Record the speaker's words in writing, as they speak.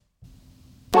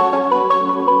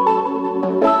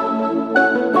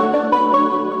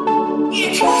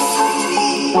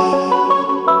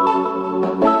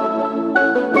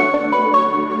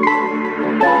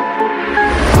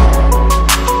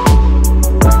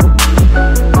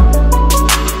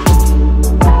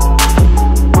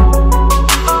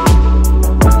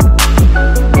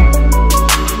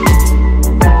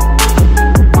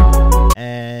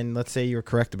say you were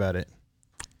correct about it.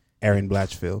 Erin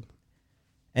Blatchfield.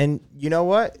 And you know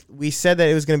what? We said that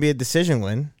it was going to be a decision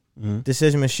win,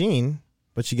 decision machine,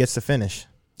 but she gets to finish.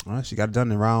 All right, she got it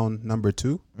done in round number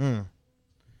 2.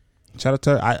 Shout out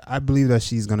to her. I believe that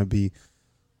she's going to be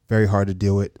very hard to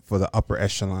deal with for the upper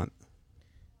echelon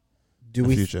in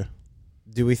the future.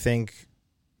 Do we think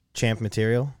champ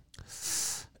material?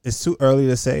 It's too early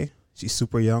to say. She's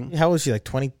super young. How old is she? Like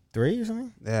 23 or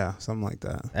something? Yeah, something like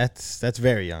that. That's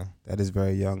very young. That is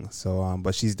very young. So,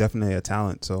 but she's definitely a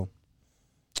talent. So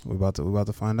we're about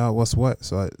to find out what's what.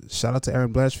 So shout out to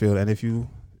Erin Blatchfield. And if you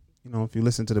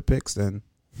listen to the picks, then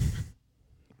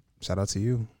shout out to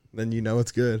you. Then you know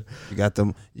it's good. You got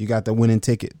the winning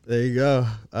ticket. There you go.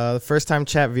 The first time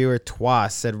chat viewer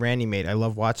Twas said, Randy mate, I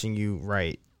love watching you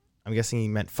write. I'm guessing he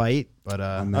meant fight, but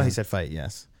he said fight,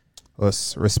 yes.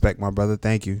 Let's respect my brother.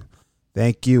 Thank you.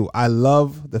 Thank you. I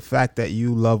love the fact that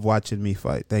you love watching me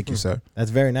fight. Thank you, sir.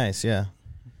 That's very nice, yeah.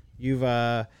 You've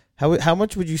how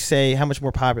much would you say, how much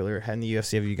more popular in the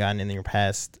UFC have you gotten in your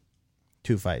past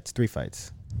 3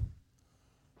 fights?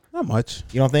 Not much.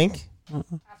 You don't think? After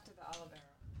the Oliveira.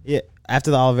 Yeah,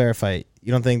 after the Oliveira fight.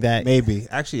 You don't think that? Maybe.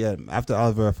 Actually, yeah, after the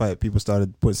Oliveira fight, people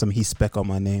started putting some heat spec on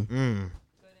my name.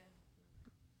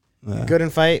 Yeah. Good in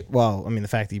fight? Well, I mean, the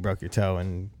fact that you broke your toe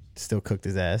and still cooked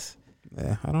his ass.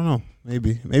 Yeah, I don't know.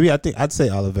 Maybe I'd say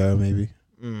Oliveira, maybe.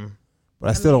 But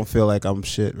I still don't feel like I'm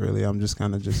shit, really. I'm just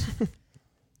kind of just...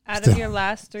 Out of your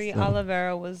last 3,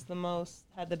 Oliveira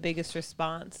had the biggest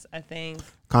response, I think.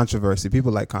 Controversy.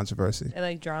 People like controversy. They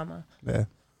like drama. Yeah.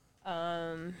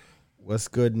 What's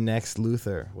good, Next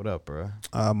Luther? What up, bro?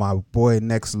 My boy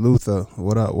Next Luther.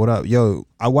 What up? Yo,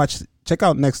 check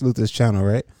out Next Luther's channel,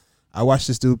 right? I watched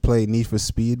this dude play Need for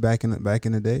Speed back in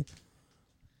the day.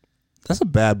 That's a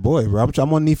bad boy, bro.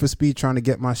 I'm on Need for Speed trying to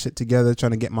get my shit together,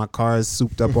 trying to get my cars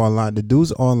souped up online. The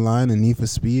dude's online in Need for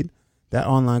Speed. That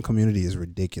online community is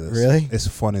ridiculous. Really? It's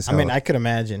fun as hell. I mean, I could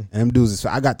imagine. And them dudes,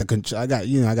 I got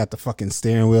the fucking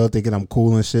steering wheel, thinking I'm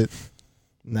cool and shit.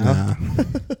 No. Nah.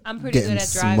 I'm pretty good at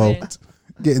driving.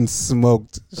 Getting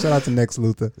smoked. Shout out to Next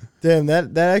Luther. Damn,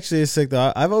 that actually is sick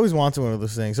though. I've always wanted one of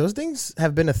those things. Those things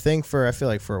have been a thing I feel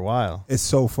like for a while. It's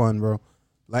so fun, bro.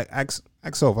 Like,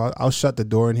 I'll shut the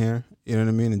door in here, you know what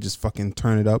I mean, and just fucking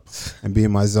turn it up and be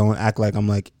in my zone. Act like I'm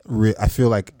like, I feel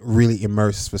like really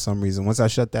immersed for some reason. Once I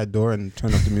shut that door and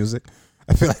turn up the music,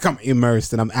 I feel like I'm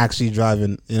immersed and I'm actually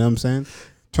driving. You know what I'm saying?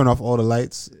 Turn off all the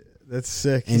lights. That's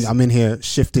sick. And I'm in here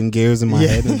shifting gears in my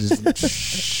head and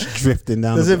just drifting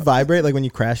down. Does it vibrate like when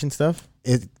you crash and stuff?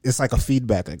 It's like a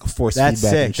feedback, like a force feedback. That's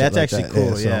sick. That's like actually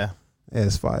cool. Yeah,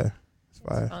 it's fire. It's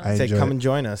fire. I say, come it. and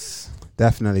join us.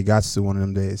 Definitely got to one of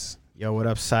them days. Yo, what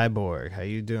up, Cyborg? How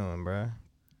you doing, bro?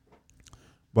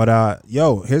 But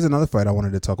here's another fight I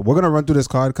wanted to talk about. We're gonna run through this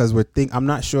card because I'm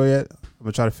not sure yet. I'm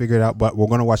gonna try to figure it out, but we're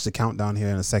gonna watch the countdown here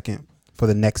in a second for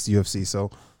the next UFC. So,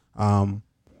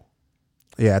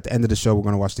 yeah, at the end of the show, we're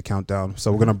gonna watch the countdown.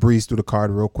 So we're gonna breeze through the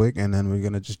card real quick, and then we're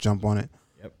gonna just jump on it.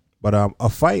 Yep. But a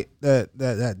fight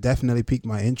that definitely piqued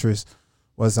my interest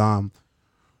was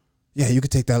yeah, you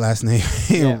could take that last name,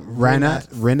 Yeah,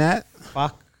 Rinat.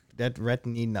 Fuck that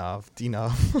Retninov.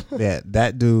 Yeah,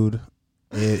 that dude.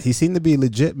 He seemed to be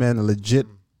legit, man. A legit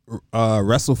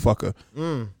wrestle fucker.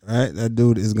 Right, that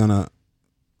dude is gonna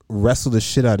wrestle the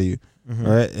shit out of you.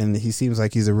 Right, and he seems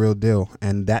like he's a real deal.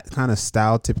 And that kind of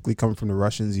style, typically coming from the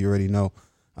Russians, you already know,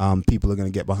 people are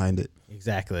gonna get behind it.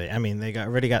 Exactly. I mean, they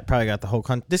probably got the whole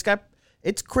country. This guy,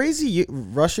 it's crazy.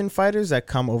 Russian fighters that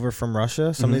come over from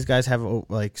Russia. Some of these guys have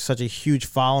like such a huge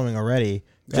following already,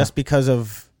 just because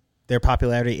of their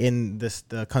popularity in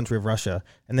the country of Russia,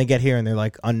 and they get here and they're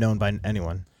like unknown by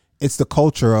anyone. It's the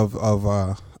culture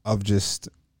of just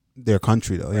their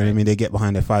country, though. You know what I mean? They get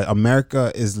behind their fight.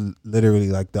 America is literally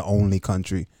like the only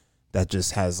country that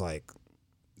just has like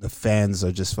the fans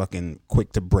are just fucking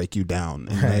quick to break you down.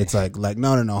 And it's like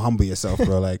no, humble yourself,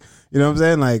 bro. Like, you know what I'm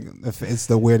saying? Like, it's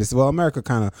the weirdest. Well, America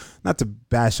kind of, not to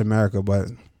bash America, but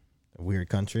a weird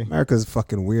country. America's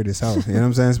fucking weird as hell. You know what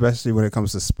I'm saying? Especially when it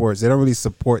comes to sports. They don't really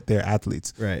support their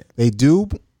athletes. Right. They do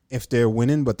if they're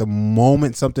winning, but the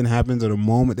moment something happens or the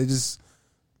moment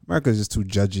America's just too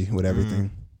judgy with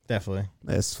everything. Definitely.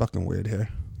 It's fucking weird here.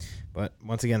 But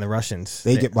once again, the Russians,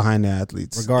 they get behind their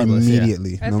athletes regardless,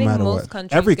 immediately, no matter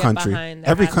what. Every country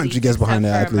gets behind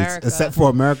their athletes, except for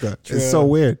America. True. It's so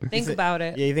weird. Think about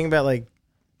it. Yeah, you think about like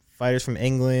fighters from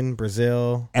England,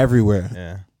 Brazil,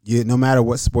 everywhere. Yeah. No matter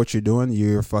what sport you're doing,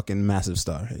 you're a fucking massive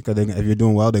star. Because if you're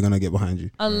doing well, they're gonna get behind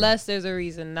you. Unless there's a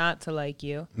reason not to like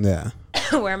you. Yeah.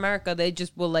 Where America, they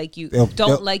just will like you.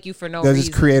 Don't like you for no reason. They'll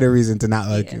just create a reason to not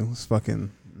like you. It's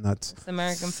fucking nuts. It's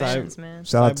American fans, man.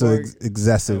 Shout out to Cyborg.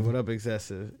 Excessive. What up,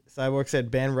 Excessive? Cyborg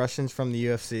said ban Russians from the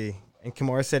UFC. And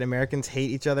Kimura said Americans hate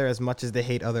each other as much as they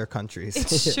hate other countries.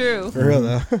 It's true. For real,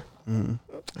 though.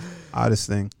 Oddest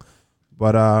thing.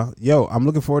 But, yo, I'm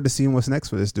looking forward to seeing what's next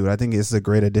for this dude. I think it's a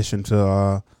great addition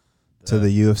to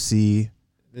the UFC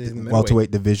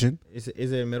welterweight division. Is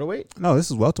it a middleweight? No,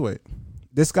 this is welterweight.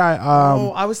 This guy,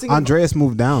 I was thinking Andreas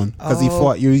moved down because he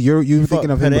fought. You're thinking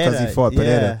of him because he fought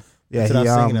Pereira. Yeah, that's what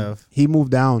I was thinking of. He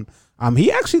moved down.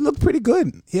 He actually looked pretty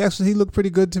good. He looked pretty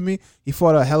good to me. He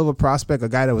fought a hell of a prospect, a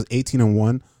guy that was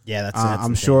 18-1. Yeah, that's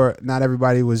I'm sure not a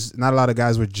lot of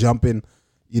guys were jumping,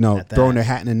 throwing their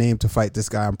hat in the name to fight this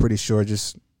guy. I'm pretty sure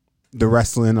just the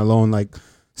wrestling alone, like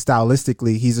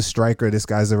stylistically, he's a striker. This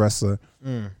guy's a wrestler.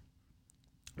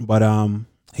 But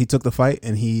he took the fight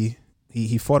and he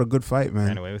fought a good fight, man.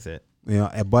 Ran away with it.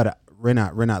 But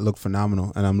Renat looked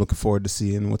phenomenal, and I'm looking forward to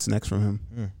seeing what's next from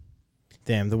him.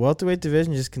 Damn, the welterweight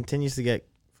division just continues to get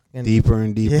deeper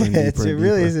and deeper and deeper. It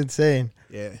really is insane.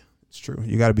 Yeah, it's true.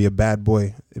 You got to be a bad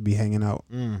boy to be hanging around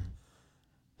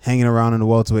in the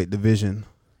welterweight division.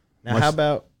 Now, how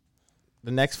about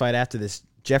the next fight after this?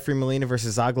 Jeffrey Molina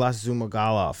versus Zaglas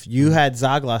Zumagulov. You had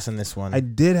Zaglas in this one. I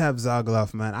did have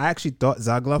Zaglas, man. I actually thought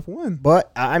Zaglas won.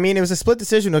 But, I mean, it was a split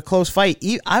decision, a close fight.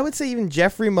 I would say even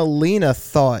Jeffrey Molina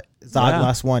thought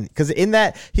Zaglas won. Because in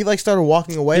that, he started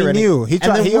walking away. He knew. He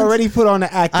already put on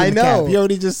the acting I know. cap. He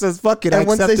already just says, fuck it, and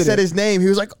once they said his name, he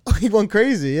was like, oh, he went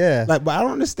crazy, yeah. But I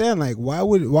don't understand, why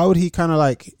would he kind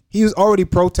of he was already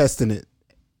protesting it.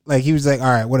 He was like, all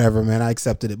right, whatever, man, I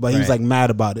accepted it. But he was mad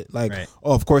about it.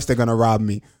 Oh, of course they're going to rob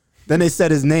me. Then they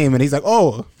said his name, and he's like,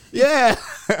 oh, yeah.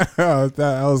 That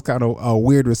was kind of a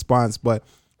weird response. But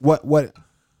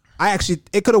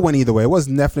it could have went either way. It was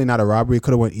definitely not a robbery. It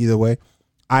could have went either way.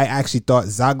 I actually thought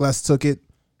Zaglas took it.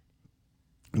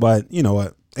 But you know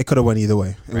what? It could have went either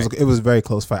way. It was a very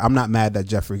close fight. I'm not mad that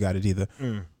Jeffrey got it either.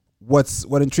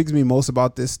 What intrigues me most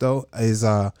about this, though, is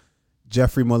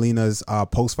Jeffrey Molina's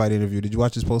post-fight interview. Did you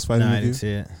watch his post-fight interview? I didn't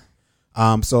see it.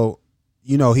 So,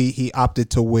 he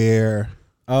opted to wear...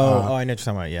 I know what you're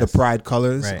talking about, yes. The pride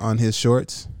colors on his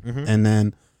shorts. And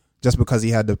then just because he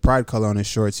had the pride color on his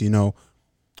shorts, he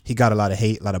got a lot of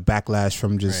hate, a lot of backlash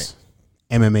from just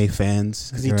MMA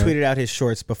fans. Because he tweeted out his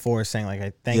shorts before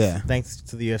saying, thanks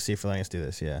to the UFC for letting us do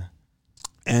this, yeah.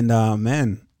 And,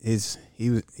 man, he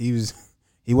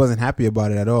wasn't happy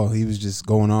about it at all. He was just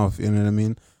going off, you know what I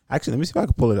mean? Actually, let me see if I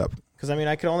can pull it up. Because, I mean,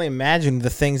 I could only imagine the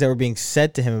things that were being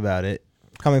said to him about it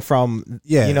coming from,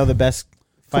 the best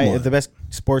fight, the best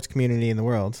sports community in the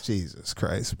world. Jesus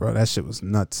Christ, bro. That shit was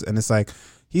nuts. And it's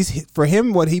for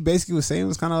him, what he basically was saying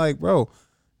was kind of bro,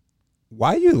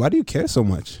 why do you care so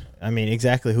much? I mean,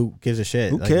 exactly. Who gives a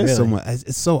shit? Who cares so much?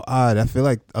 It's so odd. I feel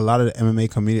like a lot of the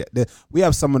MMA community, we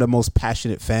have some of the most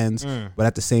passionate fans, but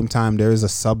at the same time, there is a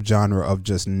subgenre of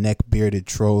just neck-bearded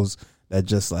trolls that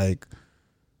just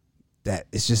that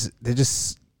it's just, they're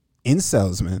just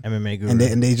incels, man. MMA guru. And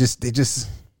they just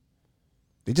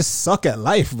suck at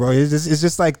life, bro. It's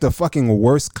just the fucking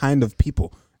worst kind of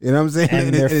people. You know what I'm saying?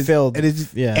 And they're filled.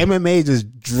 MMA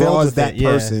just draws that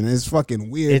person. It's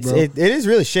fucking weird, bro. It is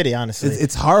really shitty, honestly.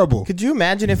 It's horrible. Could you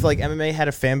imagine if MMA had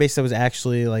a fan base that was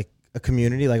actually a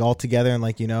community, all together, and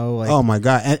oh my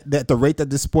god, and at the rate that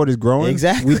this sport is growing,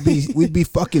 exactly, we'd be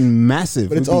fucking massive.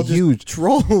 But it's all huge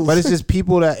trolls. But it's just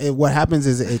people that what happens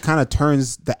is it kind of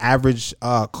turns the average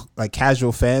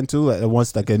casual fan that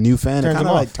wants a new fan. It kind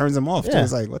of turns them off. Yeah.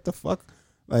 It's what the fuck,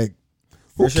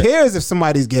 who cares if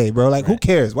somebody's gay, bro? Who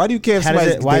cares? Why do you care if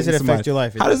somebody's gay? Why does it affect your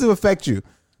life? How does it affect you?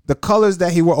 The colors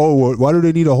that he wore. Oh, why do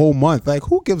they need a whole month?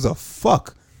 Who gives a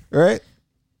fuck, right?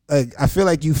 I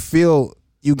feel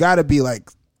you gotta be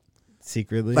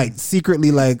secretly,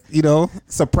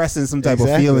 suppressing some type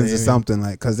of feelings or something,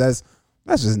 because that's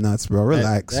just nuts, bro.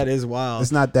 Relax. That is wild.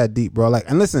 It's not that deep, bro.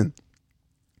 And listen,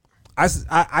 I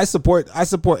support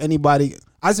anybody.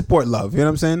 I support love. You know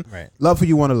what I'm saying? Right. Love who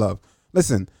you want to love.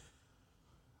 Listen,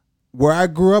 where I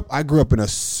grew up in a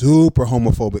super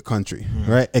homophobic country,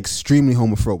 right? Extremely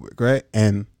homophobic, right?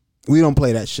 And we don't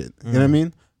play that shit. You know what I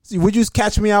mean? So would you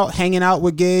catch me out hanging out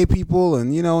with gay people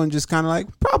and, and just kind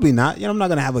of probably not. I'm not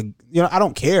going to have I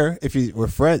don't care if we're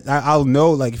friends. I'll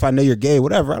know, if I know you're gay,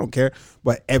 whatever, I don't care.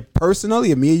 But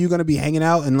personally, me and you going to be hanging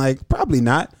out and probably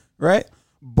not, right?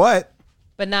 But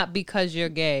not because you're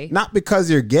gay. Not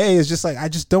because you're gay. It's just I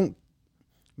just don't.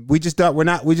 We just don't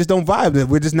vibe.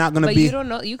 We're just not going to be. But you don't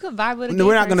know. You could vibe with a gay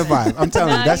we're not going to vibe. I'm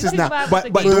telling you. That's just not.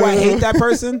 But do I hate that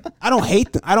person? I don't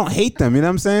hate them. You know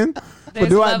what I'm saying? But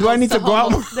do I need to go out?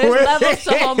 There's levels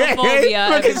to homophobia.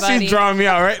 Look at she drawing me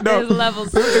out right. No, there's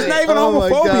levels to it's not even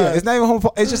homophobia. It's not even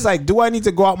homophobia. It's just like, do I need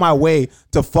to go out my way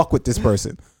to fuck with this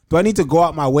person? Do I need to go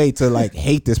out my way to like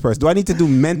hate this person? Do I need to do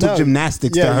mental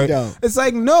gymnastics to hurt? It's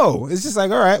like, no. It's just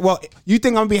like, all right, well, you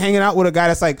think I'm gonna be hanging out with a guy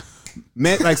that's like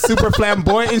super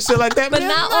flamboyant and shit like that? But man?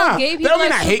 not all gay people. That don't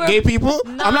mean I hate gay people.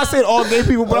 Nah. I'm not saying all gay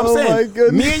people, but I'm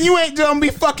saying me and you ain't gonna be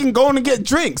fucking going to get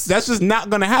drinks. That's just not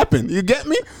gonna happen. You get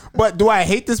me? But do I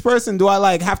hate this person? Do I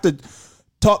like have to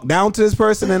talk down to this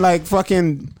person and like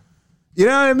fucking, you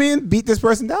know what I mean? Beat this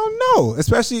person down? No,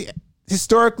 especially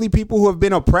historically, people who have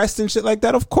been oppressed and shit like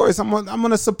that, of course, I'm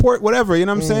gonna support whatever, you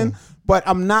know what I'm saying? But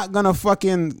I'm not gonna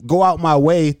fucking go out my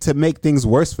way to make things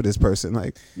worse for this person.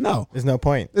 Like, no. There's no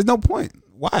point. There's no point.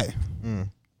 Why?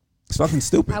 It's fucking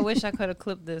stupid. I wish I could have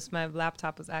clipped this. My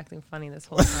laptop was acting funny this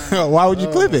whole time. Why would you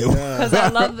clip it? Because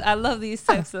I love these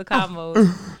types of combos.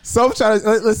 Soph trying to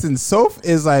listen. Soph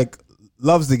is like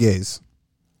loves the gays.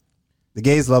 The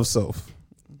gays love Soph.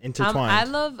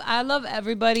 Intertwined. I love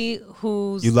everybody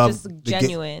who's just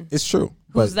genuine. It's true.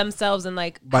 Who's themselves and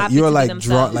like. But happy you're to like be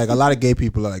themselves. like a lot of gay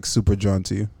people are like super drawn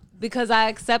to you. Because I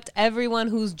accept everyone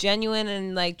who's genuine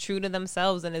and like true to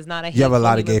themselves and is not a. You have a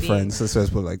lot of gay friends. So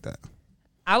let's put it like that.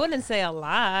 I wouldn't say a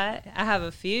lot. I have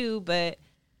a few, but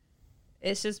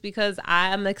it's just because I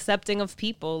am accepting of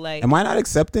people. Like, am I not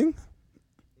accepting?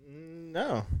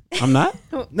 No, I'm not.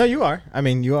 No, you are. I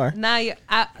mean, you are. Now,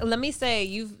 let me say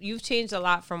you've changed a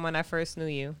lot from when I first knew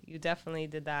you. You definitely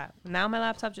did that. Now my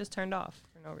laptop just turned off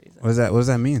for no reason. What does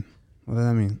that mean? What does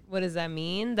that mean? What does that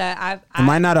mean? That am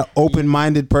I not an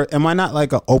open-minded person? Am I not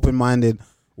like an open-minded,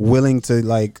 willing to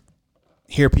like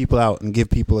hear people out and give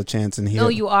people a chance and hear? No,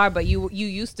 you are, but you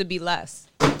used to be less.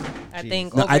 I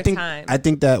think no, over time. I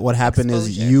think that what happened is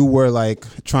Exposure. you were like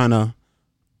trying to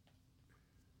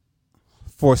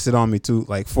force it on me too,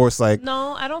 like force like.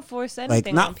 No, I don't force anything.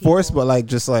 Like not on people. force, but like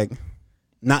just like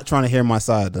not trying to hear my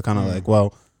side. To kind of like,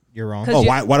 well, you're wrong. Oh,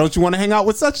 why don't you want to hang out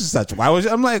with such and such? Why was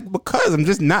I'm like, because I'm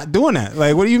just not doing that.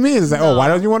 Like, what do you mean? It's like, No. oh, why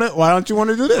don't you want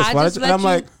to do this? And I'm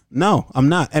like, no, I'm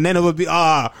not. And then it would be,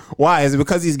 why? Is it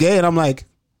because he's gay? And I'm like,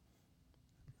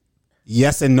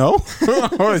 yes and no.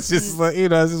 Or it's just like,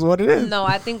 it's just what it is. No,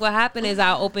 I think what happened is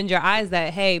I opened your eyes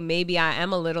that, hey, maybe I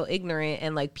am a little ignorant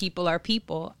and like people are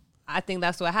people. I think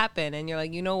that's what happened. And you're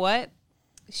like, you know what?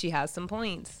 She has some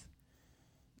points.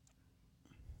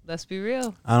 Let's be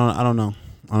real. I don't know.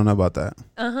 I don't know about that.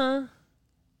 I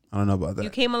don't know about that. You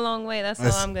came a long way. That's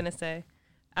all I'm going to say.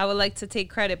 I would like to take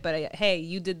credit, but hey,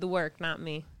 you did the work, not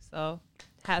me. So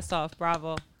hats off.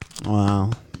 Bravo.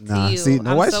 Wow. Nah. You. See,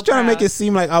 why is she trying to make it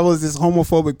seem like I was this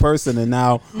homophobic person and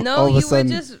now all of a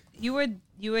sudden you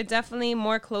were definitely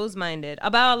more closed-minded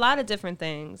about a lot of different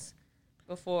things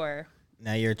before.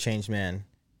 Now you're a changed man.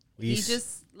 He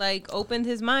just like opened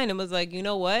his mind and was like, you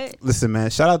know what? Listen, man.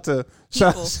 Shout out to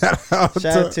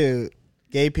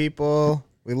gay people.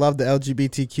 We love the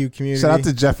LGBTQ community. Shout out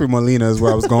to Jeffrey Molina is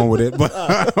where I was going with it, but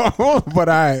all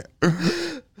right.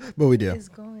 But we do. What is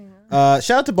going on?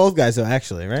 Shout out to both guys though,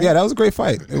 actually, right? Yeah, that was a great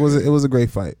fight. It was a great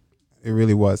fight. It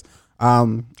really was.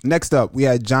 Next up, we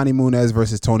had Johnny Muniz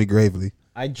versus Tony Gravely.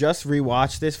 I just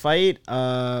rewatched this fight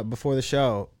before the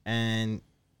show, and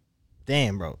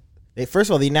damn, bro. First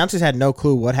of all, the announcers had no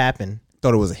clue what happened.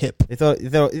 Thought it was a hip. They thought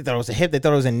it was a hip. They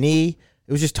thought it was a knee.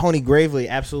 It was just Tony Gravely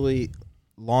absolutely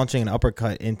launching an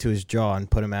uppercut into his jaw and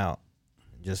put him out.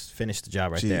 Just finished the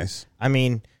job right there. I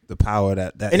mean, the power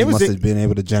that he must have been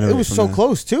able to generate. It was so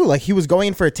close too. Like he was going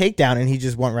in for a takedown and he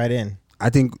just went right in. I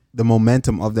think the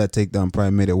momentum of that takedown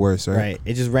probably made it worse, right? Right.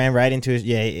 It just ran right into his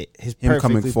him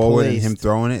coming forward and him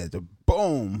throwing it.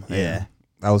 Boom. Yeah.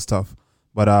 That was tough.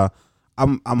 But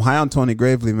I'm high on Tony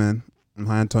Gravely, man. I'm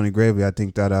high on Tony Gravely. I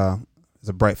think that is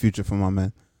a bright future for my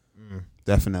man.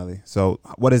 Definitely. So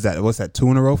what is that? What's that? 2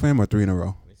 in a row for him or 3 in a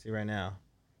row? Let me see right now.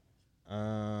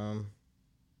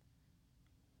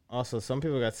 Also, some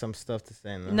people got some stuff to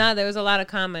say. No, there was a lot of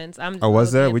comments.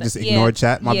 Was there? We just ignored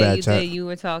chat? My bad, chat. You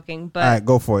were talking. But, all right,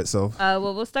 go for it, so.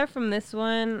 Well, we'll start from this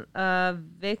one.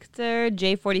 Victor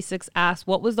J46 asked,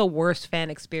 what was the worst fan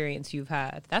experience you've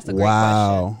had? That's a great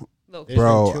question. There's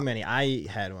been too many. I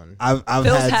had one. I've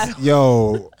had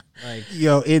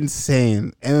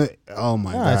insane. And oh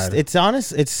my god, it's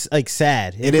honest. It's like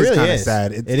sad. It is really kind of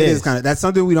sad. It is kind of. That's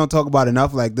something we don't talk about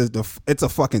enough. Like it's a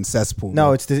fucking cesspool.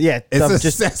 No, it's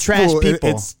just cesspool. Trash people.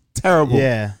 It's terrible.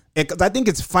 Yeah, I think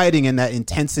it's fighting in that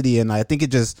intensity, and I think it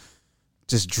just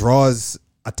draws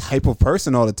a type of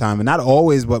person all the time, and not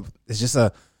always, but it's just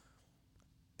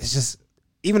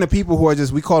even the people who are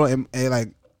just, we call them like.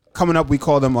 Coming up, we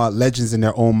call them legends in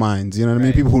their own minds. You know what I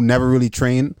mean? People who never really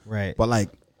train, right? But like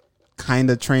kind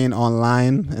of train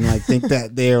online and like think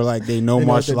that they're like they know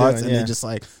martial arts and yeah. they're just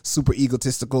like super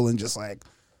egotistical and just like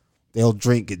they'll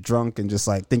drink, get drunk, and just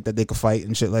like think that they could fight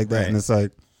and shit like that. Right. And it's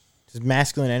like just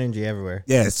masculine energy everywhere.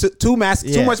 Yeah, it's too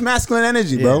much masculine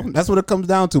energy, bro. That's what it comes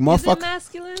down to. Motherfucker,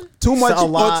 masculine? Too much.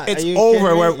 It's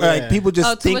over where like people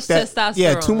just think that.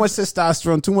 Yeah, too much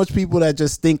testosterone. Too much people that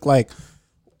just think like,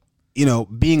 you know,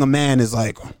 being a man is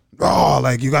like, oh,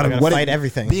 like you gotta fight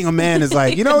everything. Being a man is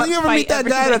like, you know, you ever meet that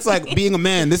guy that's like, being a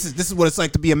man, this is what it's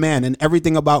like to be a man, and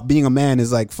everything about being a man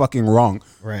is like fucking wrong.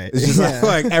 Right. It's just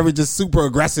like every just super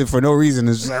aggressive for no reason.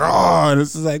 It's just like, oh, and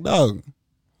it's just like, dog.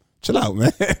 Chill out,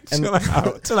 man.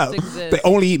 Chill out. They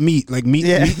only eat meat, like meat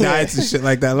diets and shit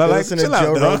like that. Like, listen to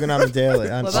Joe Rogan on a daily.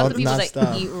 What about the people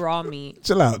that eat raw meat?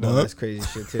 Chill out, dog. That's crazy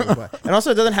shit too. And also,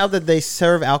 it doesn't help that they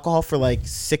serve alcohol for like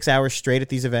 6 hours straight at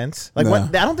these events. Like, I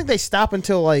don't think they stop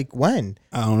until like when?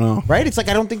 I don't know. Right? It's like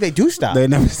I don't think they do stop. They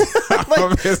never stop.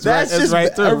 Like, that's just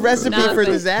a recipe for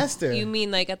disaster. You mean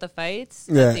like at the fights,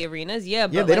 at the arenas? Yeah,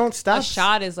 but they don't stop. A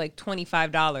shot is like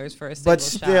 $25 for a single shot. But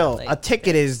still, a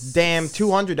ticket is damn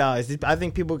 $200. I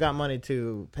think people got money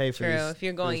to pay for. True, if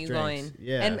you're going, you're going.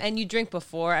 Yeah, and you drink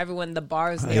before everyone. The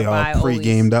bars nearby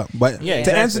pre-gamed up. But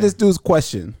to answer this dude's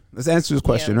question, let's answer his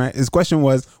question. Right, his question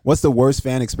was, "What's the worst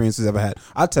fan experience he's ever had?"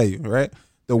 I'll tell you. Right,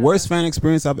 the worst fan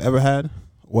experience I've ever had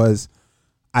was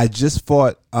I just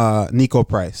fought Nico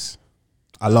Price.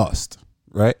 I lost.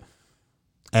 Right,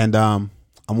 and I'm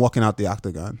walking out the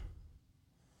octagon.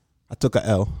 I took a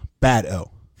L, bad L.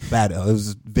 It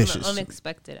was vicious,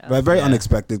 unexpected, but very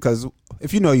unexpected. Because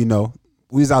if you know, you know,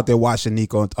 we was out there watching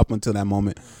Nico up until that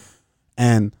moment,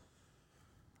 and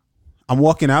I'm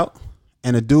walking out,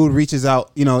 and a dude reaches out.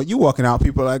 You know, you walking out.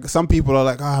 Some people are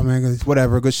like, oh man,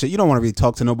 whatever, good shit. You don't want to really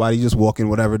talk to nobody. You just walking,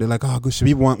 whatever. They're like, oh, good shit.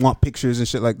 People want pictures and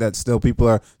shit like that. Still, people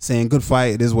are saying, good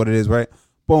fight. It is what it is, right?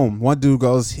 Boom. One dude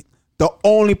goes. The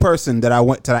only person that I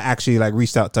went to that actually like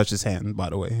reached out, touched his hand,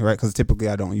 by the way, right? Because typically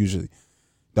I don't usually.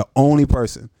 The only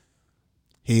person.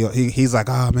 He's like,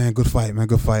 oh man, good fight,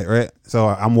 right? So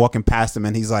I'm walking past him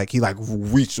and he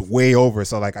reached way over,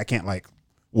 so like I can't like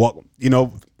walk, you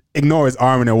know, ignore his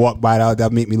arm and then walk by it.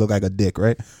 That'll make me look like a dick,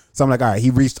 right? So I'm like, all right, he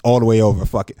reached all the way over,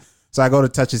 fuck it. So I go to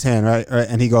touch his hand, right?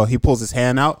 And he pulls his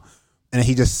hand out and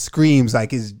he just screams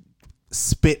like his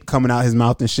spit coming out his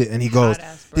mouth and shit, and he goes,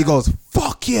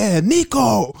 fuck yeah,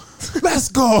 Nico, let's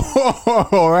go.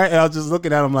 Right? And I was just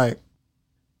looking at him like,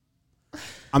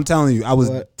 I'm telling you, I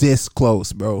was this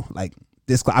close, bro. Like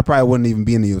this close. I probably wouldn't even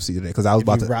be in the UFC today because I was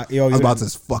about to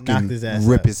fucking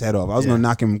rip his head off. I was gonna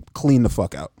knock him clean the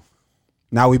fuck out.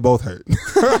 Now we both hurt.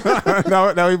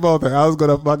 now we both hurt. I was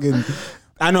gonna fucking.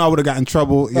 I know I would have gotten in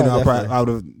trouble, you know. I would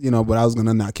have, you know, but I was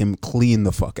gonna knock him clean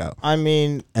the fuck out. I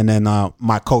mean, and then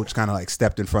my coach kind of like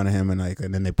stepped in front of him and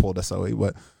then they pulled us away.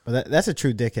 But that's a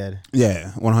true dickhead.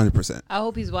 Yeah, 100%. I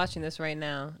hope he's watching this right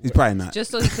now. He's probably not.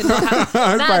 Just so he could know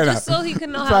how. So he could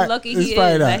know how lucky he is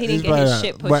that he didn't get his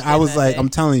shit pushed. But I was like, I'm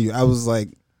telling you, I was like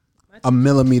a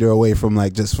millimeter away from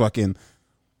like just fucking.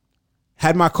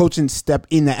 Had my coaching step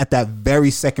in at that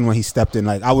very second when he stepped in,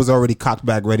 like I was already cocked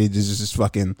back, ready to just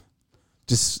fucking.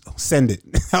 Just send it.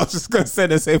 I was just gonna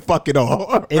send it and say fuck it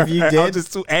all. If you did, I was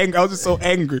just too angry. I was just so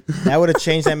angry. That would have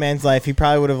changed that man's life. He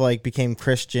probably would have like became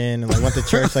Christian and like went to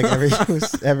church like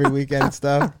every weekend and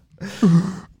stuff.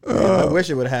 I wish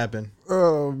it would happen.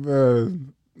 Oh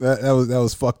man, that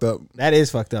was fucked up. That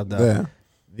is fucked up though. Yeah.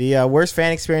 The worst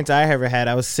fan experience I ever had.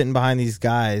 I was sitting behind these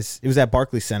guys. It was at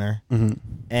Barclays Center,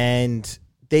 and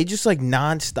they just like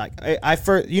nonstop. I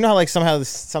first, you know how like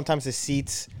sometimes the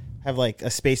seats have like a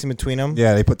space in between them.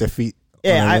 Yeah, they put their feet.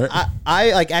 Yeah,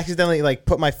 I like accidentally like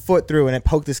put my foot through and it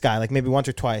poked this guy like maybe once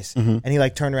or twice, and he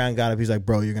like turned around and got up. He's like,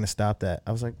 "Bro, you're gonna stop that."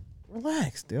 I was like,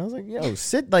 "Relax, dude." I was like, "Yo,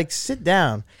 sit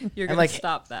down." You're gonna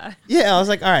stop that. Yeah, I was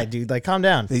like, "All right, dude, like calm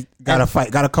down." They gotta fight.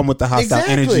 Gotta come with the hostile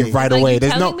energy right away.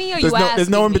 There's no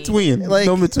in between. Like,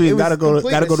 no in between. Gotta go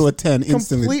to a 10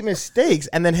 instantly. Complete mistakes.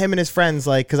 And then him and his friends,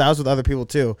 like, because I was with other people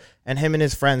too, and him and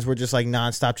his friends were just like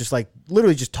nonstop, just like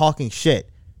literally just talking shit.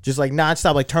 Just like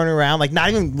nonstop, like turning around, like not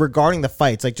even regarding the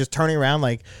fights, like just turning around,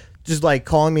 like just like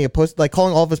calling me a pussy, like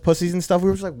calling all of us pussies and stuff. We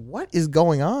were just like, what is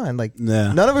going on? Like,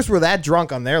 none of us were that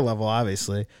drunk on their level,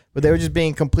 obviously, but they were just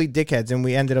being complete dickheads, and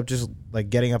we ended up just like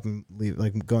getting up and leave,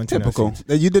 like going to typical.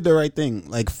 You did the right thing.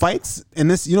 Like fights, and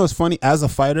this, you know, it's funny. As a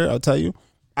fighter, I'll tell you,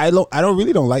 I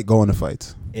don't like going to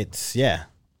fights.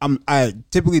 I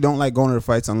typically don't like going to the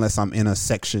fights unless I'm in a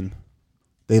section.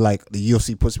 They like the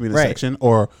UFC puts me in a section,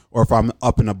 or if I'm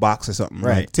up in a box or something.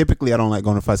 Right. Like, typically, I don't like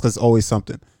going to fights because it's always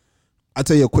something. I'll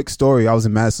tell you a quick story. I was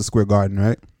in Madison Square Garden,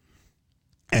 right?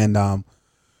 And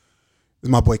is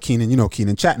my boy Keenan. You know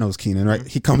Keenan. Chat knows Keenan, right?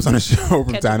 He comes on the show from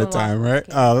Ketchup time to and time, right?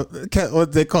 waffles. He comes on the show from Ketchup time to and time, right? Ketchup and Time, right? waffles.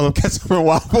 What they call him, ketchup and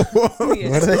waffles. Yeah.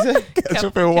 What did I say?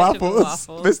 Ketchup and waffles.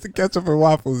 Mr. Ketchup and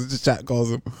Waffles, just chat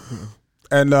calls him.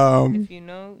 And If you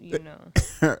know, you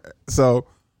know. so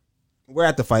we're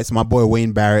at the fights. My boy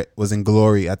Wayne Barrett was in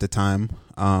Glory at the time.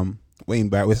 Wayne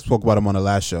Barrett, we spoke about him on the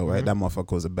last show, right? That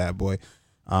motherfucker was a bad boy.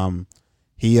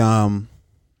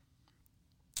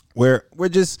 We're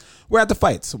at the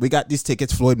fights. We got these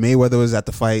tickets. Floyd Mayweather was at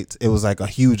the fight. It was like a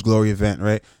huge Glory event,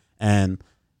 right? And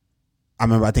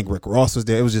I think Rick Ross was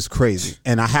there. It was just crazy.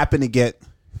 And I happened to get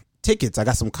tickets. I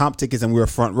got some comp tickets and we were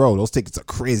front row. Those tickets are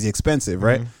crazy expensive,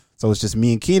 right? So it's just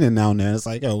me and Keenan down there. It's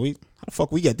like, yo, how the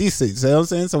fuck we get these seats? You know what I'm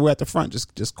saying? So we're at the front,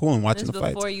 just cool and watching the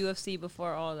fights. Before UFC,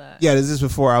 before all that. Yeah, this is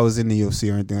before I was in the UFC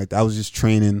or anything like that. I was just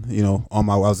training, on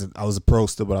my way. I was a pro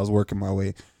still, but I was working my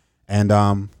way.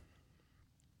 And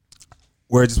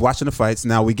we're just watching the fights.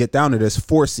 Now we get down to there's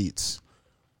 4 seats.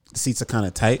 The seats are kind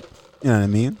of tight. You know what I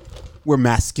mean? We're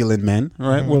masculine men,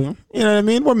 right? You know what I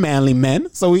mean? We're manly men.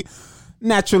 So we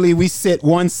sit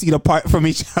 1 seat apart from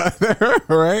each other,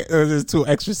 right? There's 2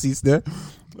 extra seats there,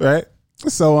 right?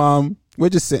 So we're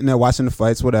just sitting there watching the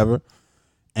fights, whatever.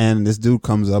 And this dude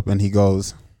comes up and he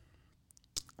goes,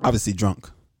 obviously drunk.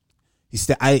 He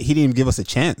didn't even give us a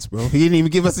chance, bro. He didn't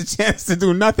even give us a chance to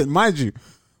do nothing, mind you.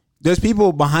 There's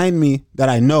people behind me that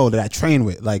I know that I train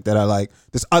with, like that are like,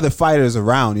 there's other fighters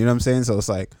around, you know what I'm saying? So it's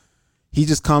like, he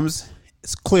just comes,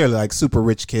 it's clearly like super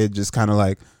rich kid, just kind of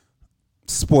like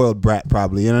spoiled brat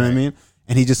probably, you know what I mean?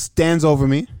 And he just stands over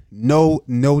me, no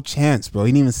chance, bro.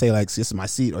 He didn't even say like, this is my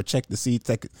seat or check the seat,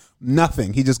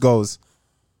 nothing. He just goes,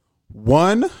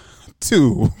 1,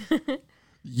 2,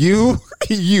 you,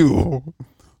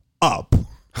 up.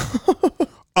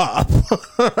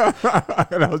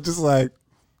 And I was just like,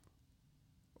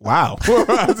 wow.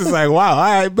 I was just like, wow,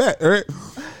 I bet, right?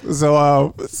 So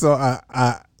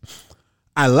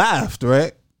I laughed,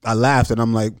 right? I laughed and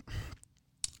I'm like,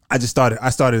 I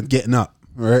started getting up,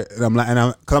 right? And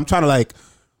cause I'm trying to like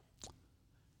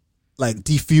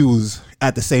defuse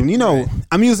at the same,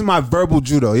 I'm using my verbal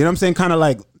judo, you know what I'm saying? Kind of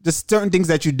like just certain things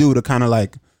that you do to kind of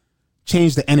like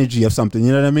change the energy of something,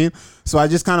 you know what I mean? So I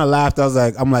just kind of laughed.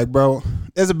 I'm like, bro,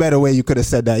 there's a better way you could have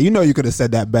said that. You could have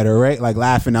said that better, right? Like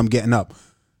laughing, I'm getting up.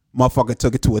 Motherfucker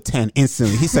took it to a 10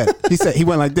 instantly. He said, he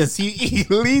went like this. He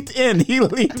leaned in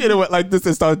and went like this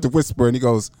and started to whisper. And he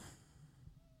goes,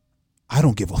 I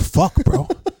don't give a fuck, bro.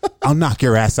 I'll knock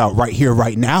your ass out right here,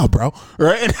 right now, bro.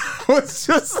 Right? And I was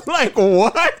just like,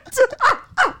 what?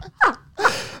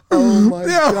 Oh my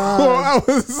God. I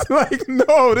was like,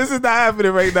 no, this is not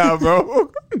happening right now,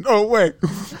 bro. No way.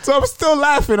 So I'm still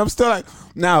laughing. I'm still like,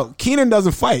 now, Keenan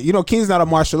doesn't fight. Keenan's not a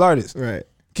martial artist. Right.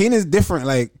 Keenan's different,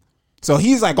 like, so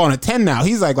he's like on a 10 now.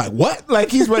 He's like what?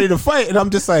 Like he's ready to fight. And I'm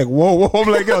just like, whoa. I'm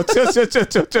like, yo, chill,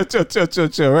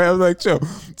 right? I'm like, chill.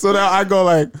 So now I go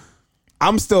like,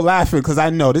 I'm still laughing because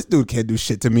I know this dude can't do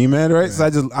shit to me, man, right?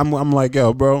 So I'm like,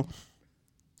 yo, bro.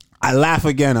 I laugh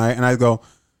again, all right? And I go,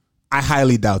 I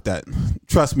highly doubt that.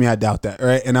 Trust me, I doubt that,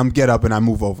 right? And I'm get up and I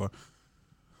move over.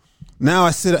 Now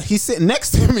he's sitting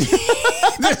next to me.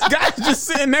 This guy's just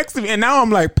sitting next to me, and now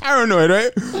I'm like paranoid,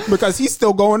 right? Because he's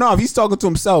still going off. He's talking to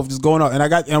himself, just going off.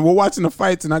 And we're watching the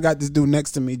fights, and I got this dude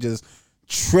next to me just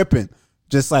tripping,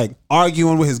 just like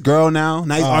arguing with his girl now.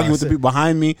 Now he's arguing with the people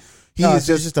behind me. He's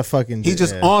just a fucking. He's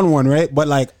just on one, right? But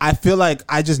like, I feel like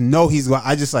I just know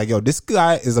I just like, yo, this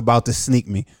guy is about to sneak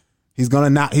me. He's gonna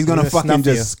fucking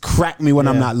just crack me when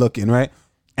I'm not looking, right?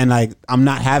 And like, I'm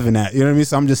not having that. You know what I mean?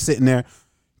 So I'm just sitting there.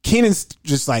 Keenan's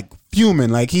just like fuming,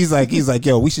 like he's like,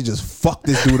 yo, we should just fuck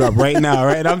this dude up right now,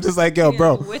 right? And I'm just like, yo,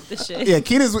 bro, with the shit. Yeah,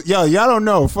 Keenan's, y'all don't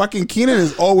know, fucking Keenan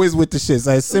is always with the shit. It's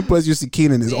like, as simple as you see,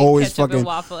 Keenan is always ketchup fucking and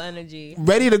waffle energy,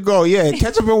 ready to go. Yeah,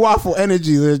 ketchup and waffle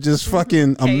energy. They're just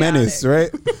fucking a menace,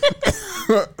 right?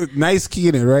 Nice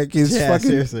Keenan, right? He's fucking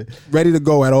seriously ready to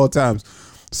go at all times.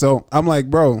 So I'm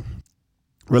like, bro,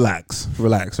 relax,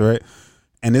 right?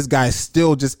 And this guy's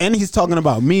still and he's talking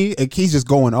about me, and he's just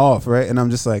going off, right? And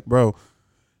I'm just like, bro,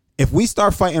 if we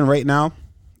start fighting right now,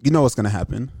 you know what's going to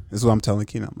happen. This is what I'm telling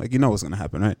Keenan. I'm like, you know what's going to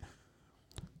happen, right?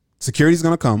 Security's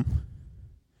going to come.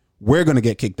 We're going to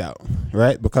get kicked out,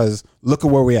 right? Because look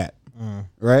at where we at,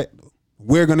 right?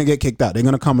 We're going to get kicked out. They're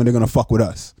going to come and they're going to fuck with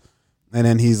us. And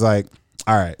then he's like,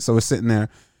 all right. So we're sitting there.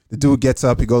 The dude gets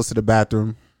up. He goes to the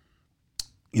bathroom.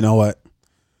 You know what?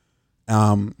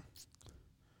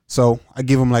 So I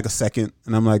give him like a second,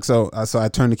 and I'm like, so I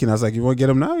turned to Keenan. I was like, you want to get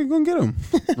him now? You're going to get him,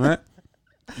 right?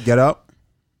 Get up.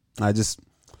 I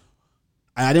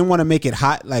didn't want to make it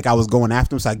hot like I was going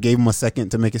after him, so I gave him a second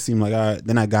to make it seem like, all right.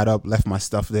 Then I got up, left my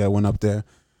stuff there, went up there.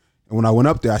 And when I went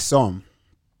up there, I saw him.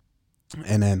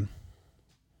 And then,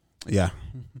 yeah,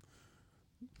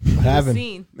 What happened?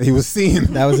 he was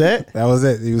seen. That was it? That was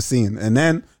it. He was seen. And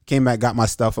then came back, got my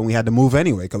stuff, and we had to move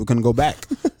anyway because we couldn't go back.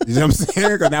 You know what I'm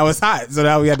saying? Because now it's hot. So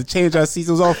now we had to change our seats.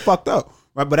 It was all fucked up.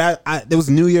 Right? But it was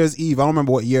New Year's Eve. I don't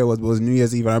remember what year it was, but it was New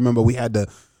Year's Eve. And I remember we had the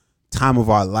time of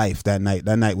our life that night.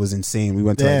 That night was insane. We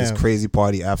went to like this crazy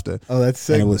party after. Oh, that's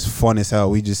sick. And it was fun as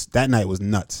hell. That night was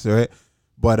nuts, right?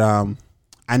 But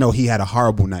I know he had a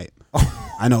horrible night.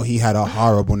 I know he had a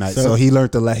horrible night. So he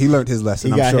learned his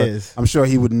lesson. I'm sure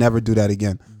he would never do that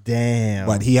again. Damn.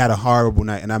 But he had a horrible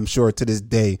night, and I'm sure to this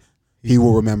day he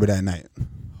will remember that night.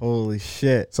 Holy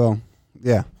shit. So,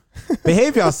 yeah.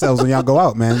 Behave yourselves when y'all go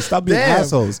out, man. Stop being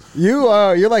assholes.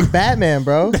 You're like Batman,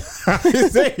 bro.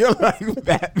 You're like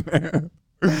Batman.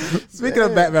 Speaking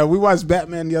of Batman, we watched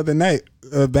Batman the other night.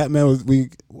 Batman what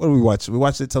did we watch? We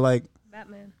watched it to like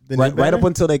Batman. Right up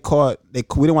until we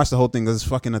didn't watch the whole thing because it's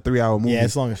fucking a 3-hour movie. Yeah,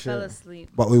 it's long as shit. Fell asleep.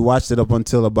 But we watched it up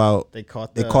until about they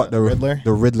caught the Riddler.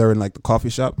 The Riddler in like the coffee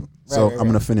shop. So I'm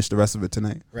gonna finish the rest of it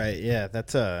tonight. Right, yeah,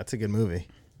 that's a good movie.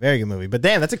 Very good movie. But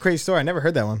damn, that's a crazy story. I never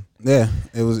heard that one. Yeah,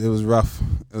 it was rough.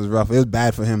 It was rough. It was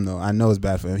bad for him though. I know it's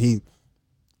bad for him.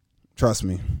 Trust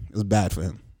me, it was bad for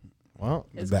him. Well,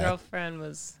 his girlfriend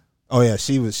was. Oh yeah,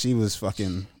 she was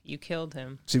fucking. You killed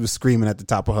him. She was screaming at the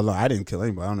top of her lungs. I didn't kill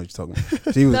anybody. I don't know what you're talking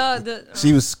about. She was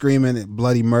she was screaming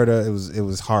bloody murder. It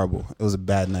was horrible. It was a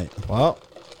bad night. Well,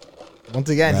 once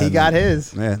again, he got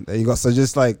his. Yeah, there you go. So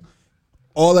just like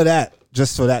all of that,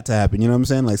 just for that to happen. You know what I'm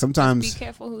saying? Like sometimes, just be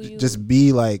careful who you. Just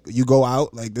be like, you go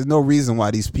out. Like there's no reason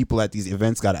why these people at these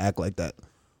events got to act like that.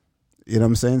 You know what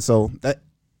I'm saying? So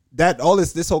that all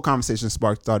this whole conversation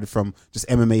started from just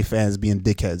MMA fans being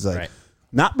dickheads. Like. Right.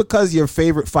 Not because your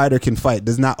favorite fighter can fight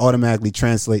does not automatically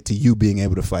translate to you being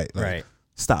able to fight. Like, right.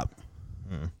 Stop.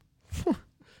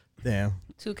 Damn.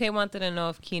 2K wanted to know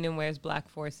if Keenan wears black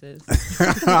forces.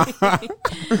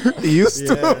 He used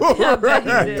to. Yeah. Right.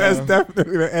 That's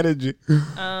definitely the energy.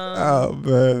 Oh,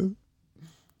 man.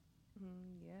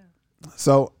 Yeah.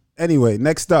 So, anyway,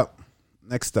 next up.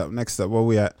 Where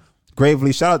we at?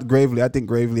 Gravely. Shout out to Gravely. I think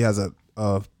Gravely has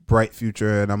a bright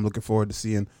future, and I'm looking forward to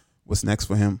seeing what's next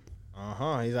for him.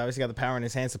 He's obviously got the power in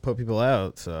his hands to put people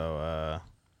out. So,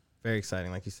 very exciting,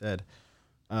 like you said.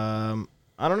 I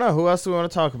don't know. Who else do we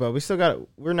want to talk about?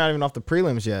 We're not even off the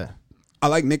prelims yet. I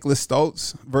like Nicholas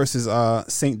Stoltz versus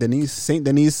Saint Denis. Saint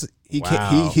Denis, he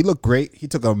looked great. He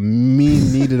took a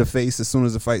mean knee to the face as soon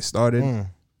as the fight started.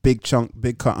 Big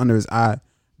cut under his eye.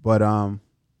 But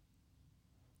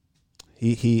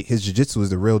his jiu-jitsu is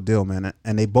the real deal, man.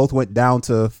 And they both went down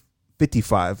to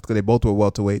 55 because they both were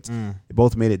welterweights. They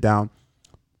both made it down.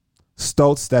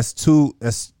 Stoltz, that's two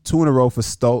in a row for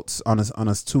Stoltz on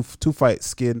a two fight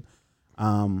skid.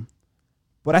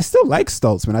 But I still like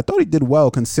Stoltz, man. I thought he did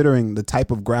well considering the type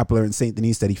of grappler in St.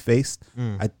 Denis that he faced.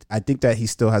 I think that he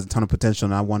still has a ton of potential,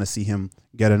 and I want to see him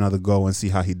get another go and see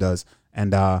how he does.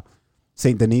 And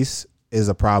St. Denis is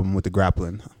a problem with the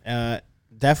grappling.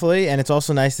 Definitely, and it's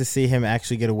also nice to see him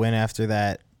actually get a win after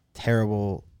that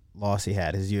terrible loss he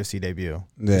had, his UFC debut.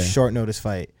 Yeah. Short notice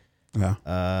fight.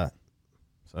 Yeah.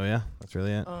 So yeah, that's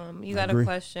really it. You got a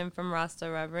question from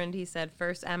Rasta Reverend. He said,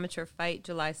 first amateur fight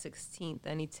July 16th.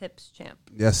 Any tips, champ?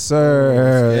 Yes,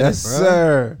 sir. Yes,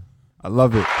 sir. I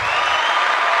love it.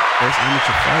 First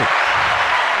amateur fight.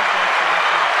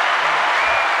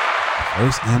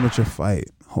 First amateur fight.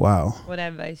 Wow. What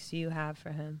advice do you have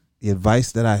for him? The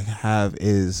advice that I have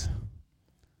is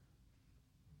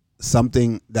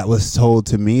something that was told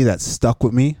to me that stuck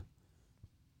with me.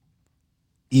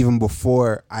 Even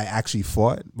before I actually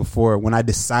fought, when I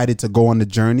decided to go on the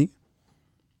journey,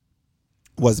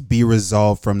 was be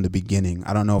resolved from the beginning.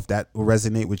 I don't know if that will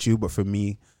resonate with you, but for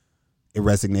me, it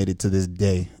resonated to this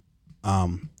day.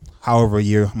 However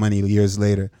many years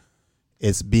later,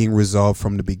 it's being resolved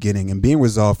from the beginning. And being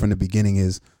resolved from the beginning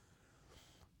is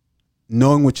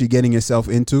knowing what you're getting yourself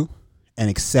into and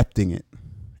accepting it,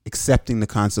 accepting the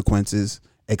consequences,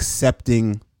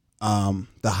 accepting the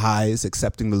highs,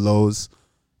 accepting the lows,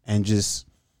 and just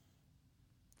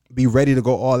be ready to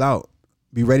go all out.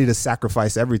 Be ready to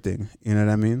sacrifice everything. You know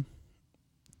what I mean?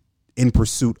 In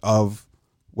pursuit of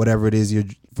whatever it is your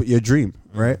dream,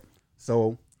 right?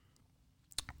 So,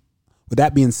 with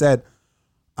that being said,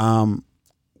 as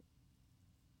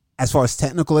far as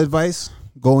technical advice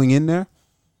going in there,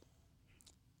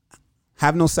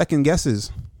 have no second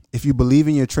guesses. If you believe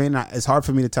in your training, it's hard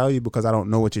for me to tell you because I don't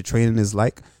know what your training is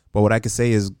like. But what I can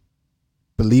say is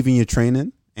believe in your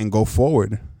training and go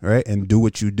forward, right? And do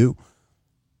what you do.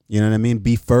 You know what I mean?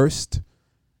 Be first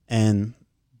and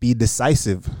be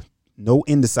decisive. No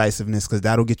indecisiveness, because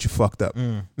that'll get you fucked up.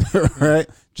 Right?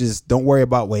 Just don't worry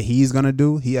about what he's going to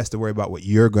do. He has to worry about what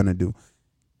you're going to do.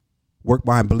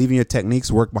 Believe in your techniques,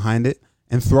 work behind it,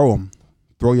 and throw them.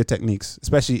 Throw your techniques.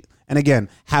 Especially, and again,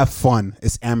 have fun.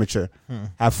 It's amateur.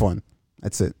 Have fun.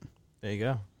 That's it. There you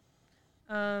go.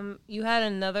 You had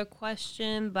another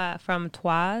question from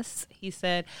Twas. He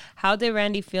said, how did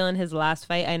Randy feel in his last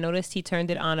fight? I noticed he turned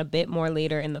it on a bit more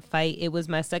later in the fight. It was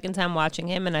my second time watching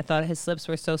him, and I thought his slips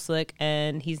were so slick,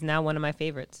 and he's now one of my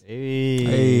favorites.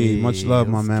 Hey, much love,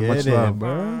 my man. Much love,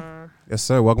 bro. Yes,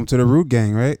 sir. Welcome to the Rude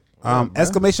Gang, right?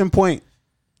 Exclamation point.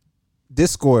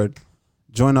 Discord.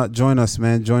 Join us,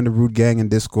 man. Join the Rude Gang in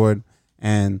Discord.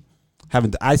 And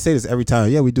I say this every time.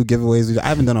 Yeah, we do giveaways. I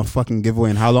haven't done a fucking giveaway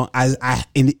in how long? I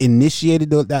initiated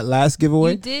that last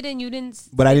giveaway. You did, and you didn't.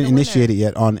 But I didn't initiate it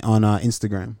yet on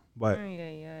Instagram. But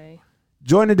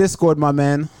join the Discord, my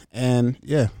man, and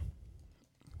yeah,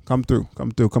 come through,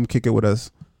 come kick it with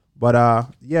us. But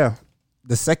yeah,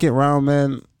 the second round,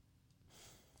 man.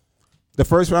 The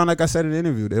first round, like I said in the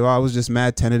interview, I was just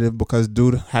mad tentative because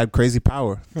dude had crazy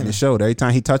power, and it showed. Every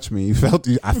time he touched me,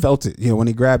 I felt it. When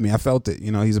he grabbed me, I felt it.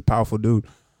 He's a powerful dude.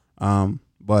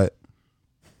 But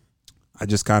I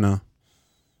just downloaded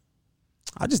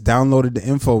the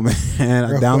info, man.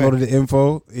 I downloaded the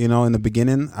info. In the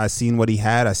beginning, I seen what he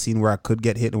had. I seen where I could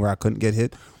get hit and where I couldn't get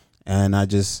hit, and I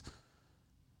just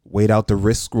weighed out the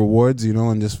risk rewards,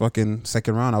 and just fucking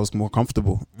second round, I was more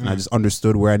comfortable. And I just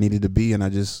understood where I needed to be, and I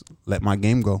just let my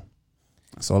game go.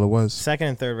 That's all it was. Second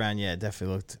and third round, yeah, it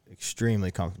definitely looked extremely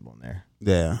comfortable in there.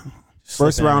 Yeah.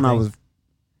 First round, I was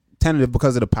tentative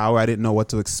because of the power. I didn't know what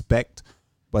to expect.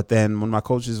 But then when my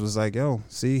coaches was like, yo,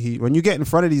 see, when you get in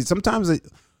front of these, sometimes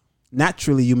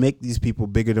naturally you make these people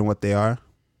bigger than what they are.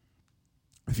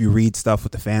 If you read stuff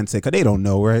with the fans say, because they don't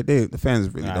know, right? The fans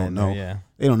really don't know. Yeah.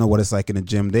 They don't know what it's like in the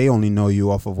gym. They only know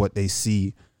you off of what they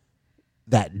see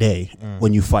that day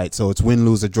when you fight. So it's win,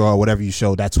 lose, or draw, whatever you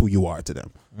show, that's who you are to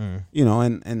them.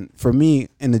 And for me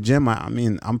in the gym,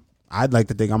 I'd like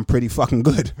to think I'm pretty fucking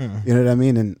good. You know what I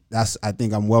mean? And I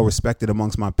think I'm well respected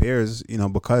amongst my peers,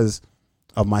 because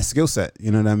of my skill set.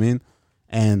 You know what I mean?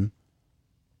 And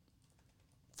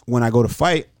when I go to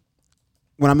fight,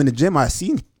 when I'm in the gym, I've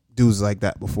seen dudes like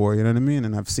that before, you know what I mean?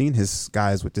 And I've seen his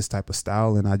guys with this type of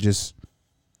style, and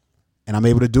I'm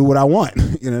able to do what I want.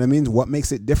 You know what I mean? What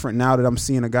makes it different now that I'm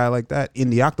seeing a guy like that in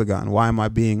the octagon? Why am I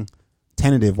being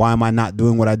tentative? Why am I not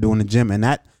doing what I do in the gym? And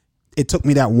it took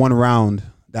me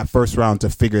that first round to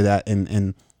figure that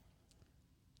and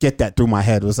get that through my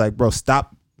head. It was like, bro,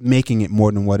 stop making it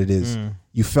more than what it is.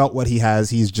 You felt what he has.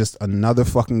 He's just another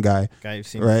fucking guy you've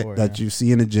seen right? before, that you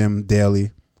see in the gym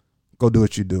daily. Go do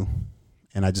what you do.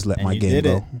 And I just let my game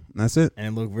go. That's it. And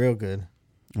it looked real good.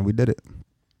 And we did it.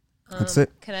 That's it.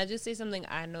 Can I just say something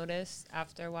I noticed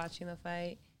after watching the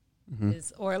fight?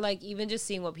 Or like even just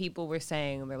seeing what people were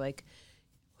saying. They're like,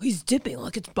 he's dipping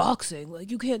like it's boxing.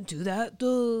 Like, you can't do that.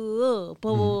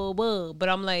 But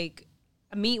I'm like,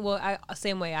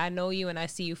 same way. I know you and I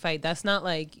see you fight. That's not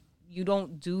like, you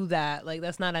don't do that. Like,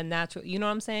 that's not a natural, you know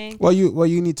what I'm saying? Well,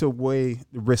 you need to weigh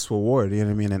the risk reward, you know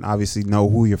what I mean? And obviously know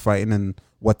who you're fighting and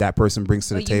what that person brings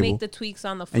to the table. You make the tweaks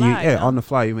on the fly. And on the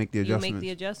fly, you make the adjustments. You make the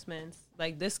adjustments.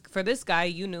 Like for this guy,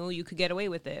 you knew you could get away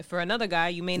with it. For another guy,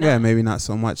 you may not. Yeah, maybe not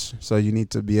so much. So you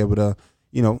need to be able to,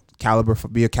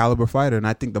 be a caliber fighter. And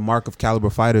I think the mark of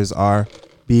caliber fighters are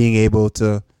being able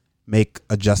to make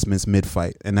adjustments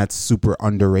mid-fight. And that's super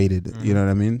underrated. You know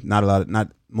what I mean?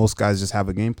 Not most guys just have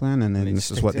a game plan, and then this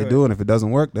is what they do. And if it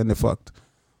doesn't work, then they're fucked.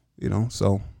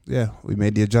 So yeah, we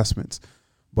made the adjustments.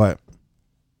 But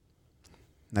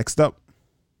next up,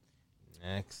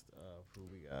 who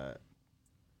we got?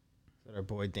 Is that our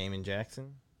boy Damon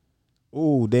Jackson?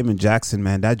 Ooh, Damon Jackson,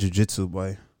 man, that jiu-jitsu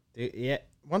boy. Dude, yeah,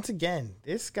 once again,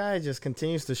 this guy just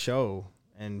continues to show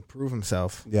and prove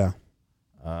himself. Yeah.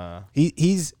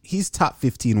 He's top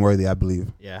 15 worthy, I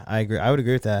believe. Yeah, I agree. I would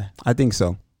agree with that. I think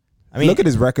so. I mean, look at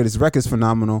his record. His record's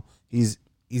phenomenal. He's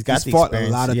fought experience. A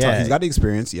lot of tough. He's got the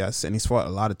experience, yes, and he's fought a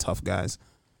lot of tough guys.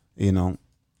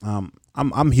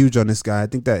 I'm huge on this guy. I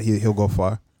think that he'll go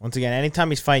far. Once again, anytime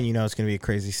he's fighting, it's going to be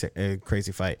a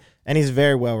crazy fight, and he's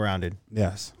very well rounded.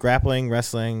 Yes, grappling,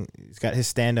 wrestling. He's got his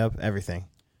stand up, everything.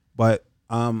 But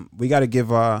we got to give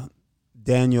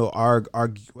Daniel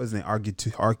what's his name?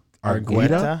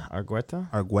 Argueta.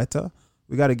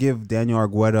 We got to give Daniel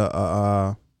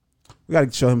Argueta we got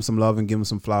to show him some love and give him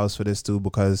some flowers for this too,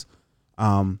 because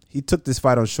he took this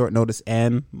fight on short notice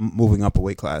and moving up a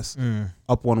weight class,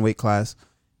 up one weight class.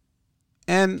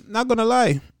 And not gonna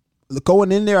lie,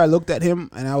 going in there, I looked at him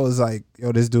and I was like,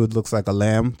 yo, this dude looks like a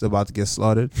lamb. It's about to get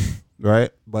slaughtered.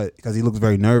 right? But because he looks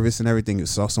very nervous and everything, he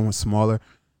was so much smaller.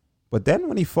 But then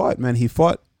when he fought, man, he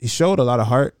showed a lot of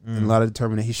heart and a lot of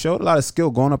determination. He showed a lot of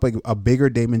skill going up like a bigger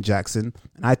Damon Jackson,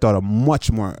 and I thought a much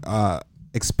more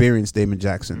experienced Damon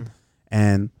Jackson,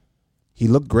 and he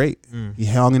looked great. He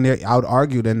hung in there, out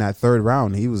argued in that third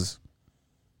round. He's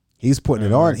putting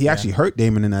it on. He actually hurt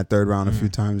Damon in that third round a few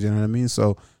times. You know what I mean?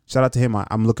 So shout out to him.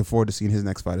 I'm looking forward to seeing his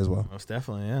next fight as well. Most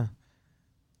definitely, yeah.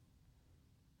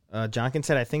 Jonkin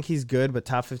said, I think he's good, but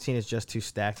top 15 is just too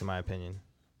stacked, in my opinion.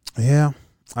 Yeah.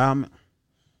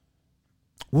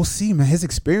 We'll see, man. His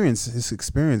experience.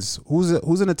 Who's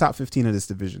in the top 15 of this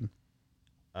division?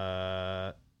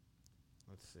 Let's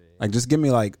see. Like, just give me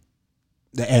like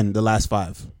the last 5.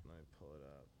 Let me pull it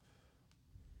up.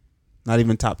 Not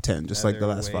even top 10, just like the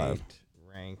last 5.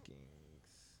 Rankings.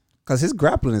 Because his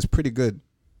grappling is pretty good.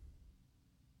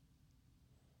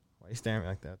 Why are you staring at me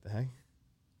like that? What the heck?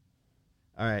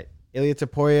 All right. Ilya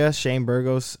Taporia, Shane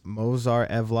Burgos, Mozar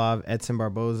Evlov, Edson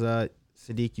Barboza,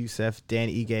 Sadiq Youssef, Dan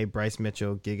Ige, Bryce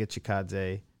Mitchell, Giga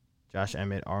Chikadze, Josh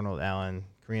Emmett, Arnold Allen,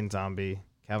 Korean Zombie,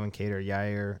 Calvin Kattar,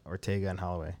 Yair Ortega, and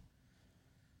Holloway.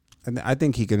 And I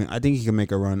think he can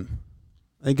make a run.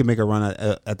 I think he can make a run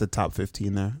at the top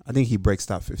 15 there. I think he breaks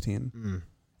top 15.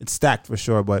 It's stacked for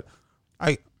sure, but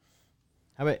how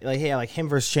about like him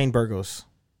versus Shane Burgos?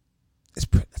 It's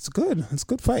good. It's a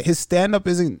good fight. His stand up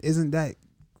isn't that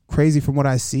crazy from what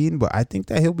I've seen, but I think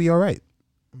that he'll be all right.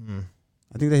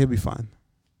 I think that he'll be fine,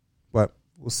 but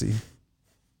we'll see.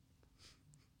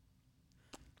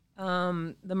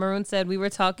 The Maroon said we were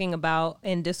talking about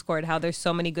in Discord how there's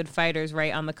so many good fighters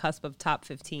right on the cusp of top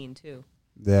 15 too.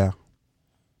 Yeah,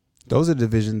 those are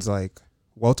divisions like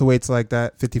welterweights like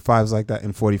that, 55s like that,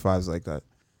 and 45s like that.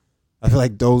 I feel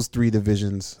like those 3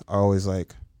 divisions are always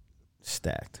like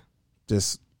stacked.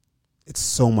 Just it's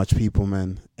so much people,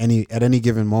 man. At any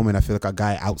given moment, I feel like a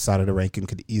guy outside of the ranking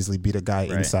could easily beat a guy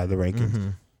inside the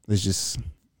ranking. It's just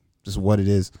what it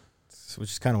is,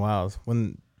 which is kind of wild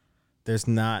when there's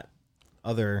not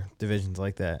other divisions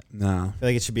like that. Nah, I feel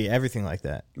like it should be everything like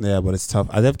that. Yeah, but it's tough.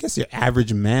 I guess your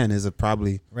average man is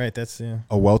probably right. That's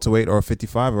a welterweight or a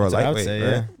 55 or a lightweight. I would say, right?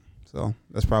 Yeah. So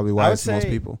that's probably why it's most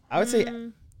people. I would say,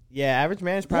 average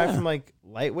man is probably from like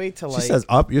lightweight to like. She says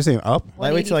up. You're saying up?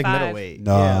 Lightweight to like middleweight.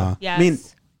 No, yeah. Yes. I mean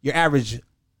your average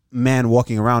man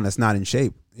walking around that's not in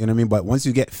shape. You know what I mean? But once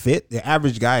you get fit, the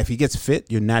average guy, if he gets fit,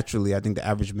 you're naturally. I think the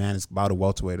average man is about a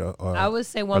welterweight or I would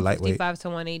say 155 to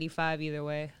 185 either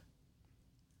way.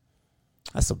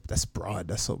 That's broad.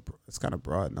 That's kind of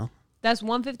broad, no? That's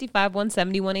 155,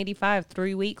 170, 185,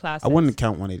 3 weight classes. I wouldn't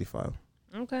count 185.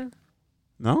 Okay.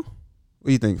 No? What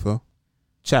do you think, Phil?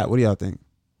 Chat, what do y'all think?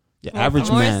 Your average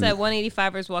man. Morris said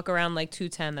 185ers walk around like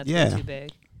 210. That's way too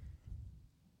big.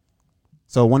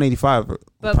 So 185 would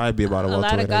probably be about a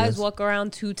welterweight. A lot of guys walk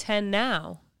around 210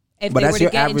 now. If they were to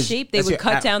get in shape, they would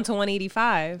cut down to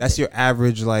 185. That's your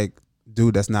average, like,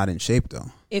 dude that's not in shape,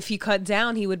 though. If he cut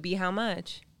down, he would be how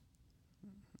much?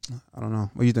 I don't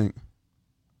know. What do you think?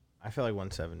 I feel like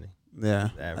 170. Yeah.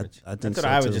 The average. I think that's what so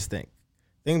I would too. just think.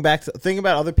 Think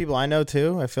about other people I know,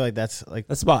 too. I feel like that's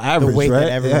about average, the weight right?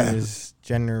 that everyone is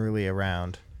generally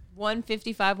around.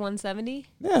 155, 170?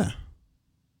 Yeah.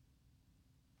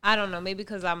 I don't know. Maybe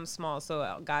because I'm small,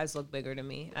 so guys look bigger to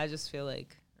me. I just feel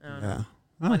like, I don't know.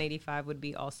 185 would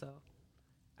be also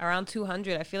around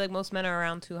 200. I feel like most men are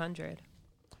around 200.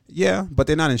 Yeah, but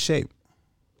they're not in shape.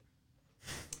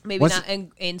 Maybe not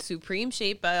in supreme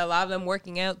shape, but a lot of them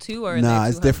working out too. Or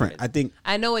it's different.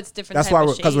 I know it's different. That's why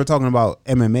because we're talking about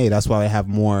MMA. That's why they have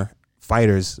more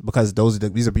fighters, because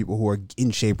these are people who are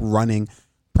in shape, running,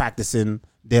 practicing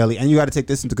daily, and you got to take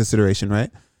this into consideration,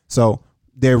 right? So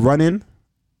they're running.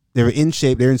 They're in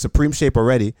shape. They're in supreme shape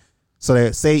already. So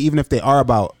they say even if they are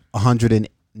about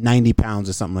 190 pounds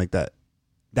or something like that,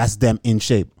 that's them in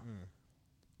shape.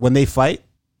 When they fight,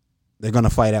 they're going to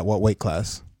fight at what weight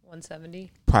class?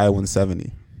 170. Probably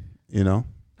 170, you know?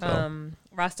 So.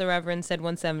 Rasta Reverend said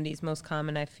 170 is most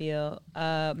common, I feel.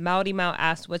 Mouty Mount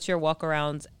asked, what's your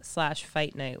walk-arounds /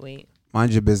 fight night weight?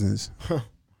 Mind your business. How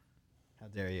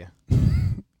dare you?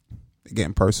 They're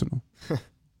getting personal.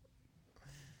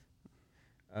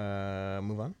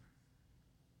 Move on.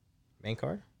 Main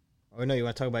card? Oh, no, you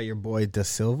want to talk about your boy Da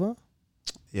Silva?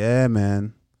 Yeah,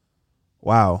 man.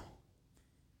 Wow.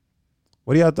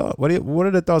 What do y'all thought? What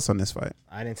are the thoughts on this fight?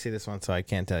 I didn't see this one, so I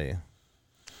can't tell you.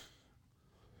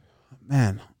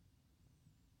 Man.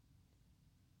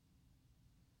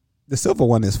 Da Silva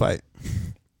won this fight.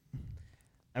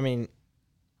 I mean,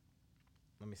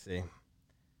 let me see.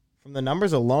 From the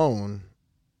numbers alone,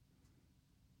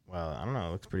 well, I don't know.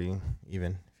 It looks pretty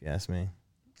even, if you ask me.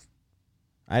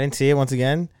 I didn't see it once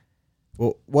again.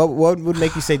 Well, what would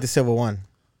make you say De Silva won?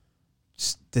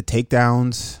 Just the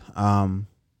takedowns,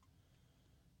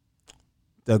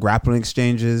 the grappling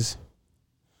exchanges.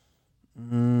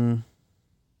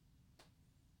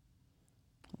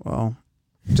 Well,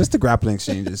 just the grappling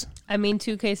exchanges. I mean,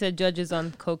 2K said judges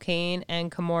on cocaine,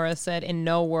 and Kimura said, in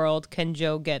no world can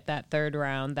Joe get that third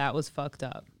round. That was fucked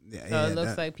up. So it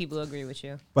looks like people agree with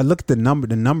you. But look at the number.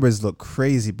 The numbers look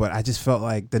crazy, but I just felt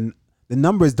like the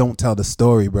numbers don't tell the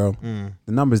story, bro.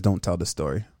 The numbers don't tell the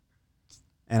story.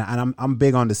 And I'm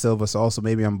big on De Silva, so also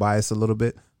maybe I'm biased a little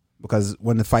bit because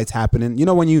when the fight's happening, you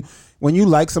know, when you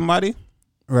like somebody,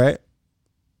 right?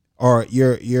 Or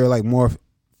you're like more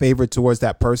favored towards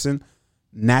that person,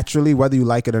 naturally, whether you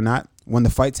like it or not, when the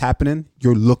fight's happening,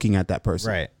 you're looking at that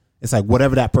person. Right. It's like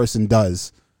whatever that person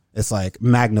does, it's like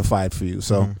magnified for you.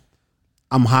 So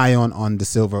I'm high on De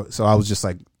Silva, so I was just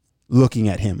like looking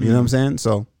at him. You know what I'm saying?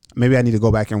 So maybe I need to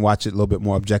go back and watch it a little bit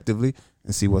more objectively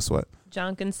and see what's what.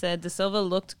 Jonkin said, De Silva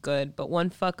looked good, but one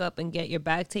fuck up and get your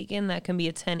back taken, that can be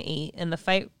a 10-8. And the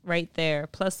fight right there,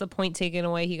 plus the point taken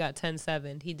away, he got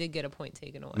 10-7. He did get a point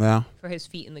taken away for his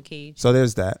feet in the cage. So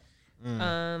there's that.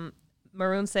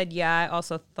 Maroon said, yeah, I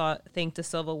also think De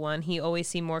Silva won. He always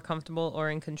seemed more comfortable or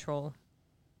in control.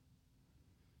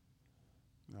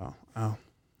 Oh.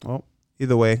 Well,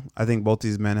 either way, I think both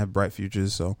these men have bright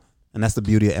futures. So, and that's the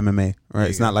beauty of MMA, right?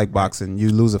 It's not like boxing.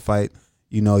 You lose a fight,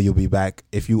 you know you'll be back.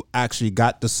 If you actually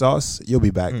got the sauce, you'll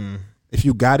be back. If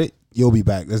you got it, you'll be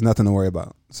back. There's nothing to worry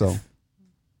about. So,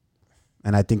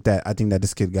 and I think that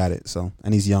this kid got it. So,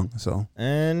 and he's young. So,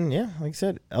 and yeah, like I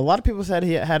said, a lot of people said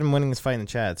he had him winning this fight in the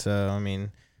chat. So, I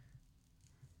mean,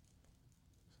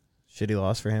 shitty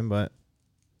loss for him, but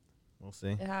we'll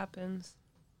see. It happens.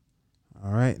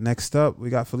 All right. Next up,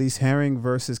 we got Felice Herring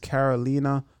versus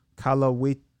Karolina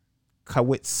Kowalkiewicz.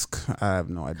 I have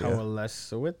no idea.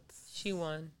 Kowalkiewicz. She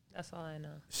won. That's all I know.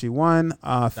 She won.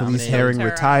 Felice Herring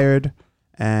retired.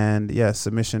 And yeah,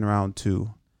 submission round 2.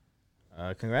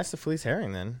 Congrats to Felice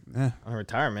Herring then on her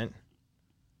retirement.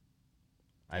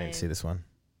 I didn't see this one.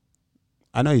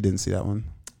 I know you didn't see that one.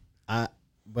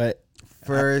 But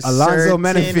for Alonzo certain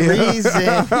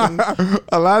Menefield.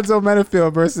 Alonzo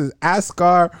Menefield versus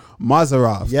Askar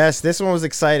Mazarov. Yes, this one was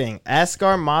exciting.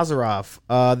 Askar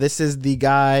Mazarov. This is the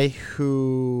guy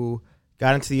who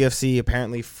got into the UFC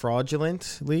apparently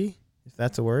fraudulently, if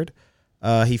that's a word.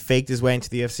 He faked his way into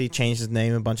the UFC, changed his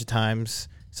name a bunch of times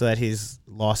so that his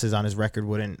losses on his record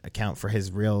wouldn't account for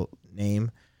his real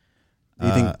name.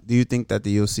 Do you think that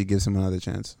the UFC gives him another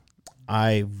chance?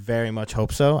 I very much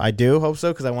hope so. I do hope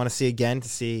so because I want to see again to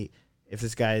see if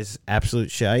this guy's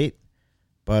absolute shite.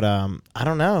 But I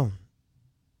don't know.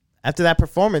 After that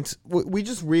performance, we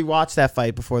just rewatched that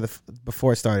fight before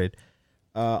it started.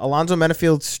 Alonzo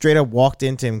Menefield straight up walked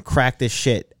into him, cracked his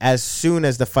shit as soon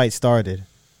as the fight started.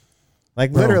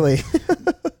 Like, bro, literally.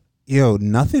 Yo,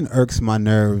 nothing irks my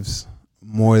nerves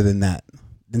more than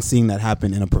seeing that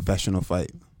happen in a professional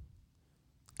fight.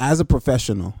 As a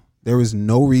professional, there is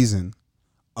no reason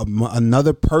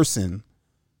another person,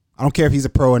 I don't care if he's a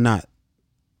pro or not,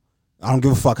 I don't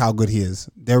give a fuck how good he is.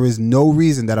 There is no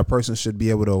reason that a person should be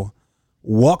able to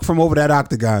walk from over that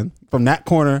octagon, from that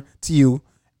corner to you,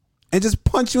 and just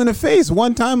punch you in the face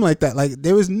one time like that. Like,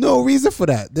 there is no reason for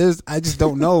that. I just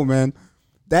don't know, man.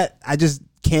 That I just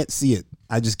can't see it.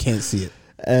 I just can't see it.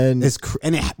 And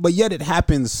but yet it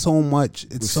happens so much.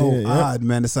 It's so odd,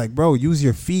 man. It's like, bro, use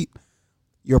your feet.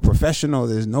 You're a professional.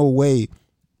 There's no way.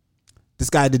 This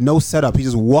guy did no setup. He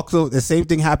just walked over. The same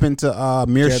thing happened to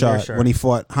Mearshad when he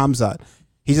fought Hamzat.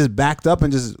 He just backed up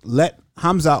and just let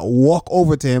Hamzat walk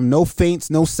over to him. No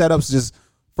feints, no setups. Just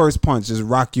first punch. Just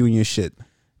rock you in your shit.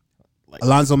 Like,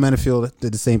 Alonzo Menefield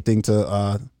did the same thing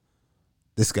to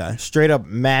this guy. Straight up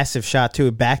massive shot too.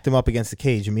 It backed him up against the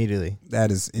cage immediately.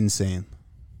 That is insane.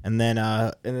 And then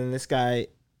this guy,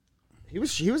 he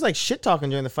was like shit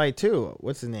talking during the fight too.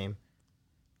 What's his name?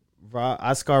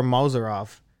 Askar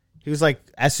Mazarov. He was like,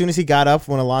 as soon as he got up,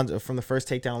 when Alonzo from the first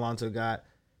takedown Alonzo got,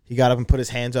 he got up and put his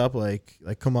hands up like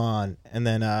come on, and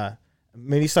then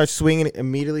maybe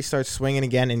immediately starts swinging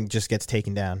again and just gets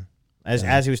taken down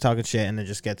as he was talking shit, and then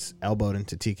just gets elbowed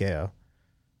into TKO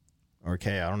or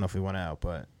KO. I don't know if he went out,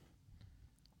 but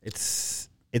it's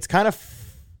kind of,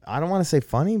 I don't want to say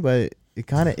funny, but it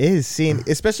kind of is seeing,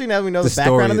 especially now that we know the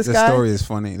background of this guy. The story is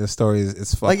funny. The story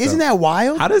is fucked like, isn't that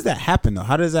wild? How does that happen though?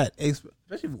 How does that,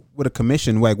 especially with a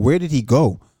commission? Like, where did he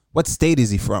go? What state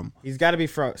is he from? He's got to be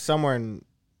from somewhere in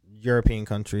European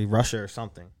country, Russia or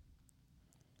something.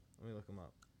 Let me look him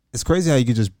up. It's crazy how you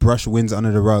could just brush wins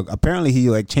under the rug. Apparently, he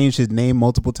like changed his name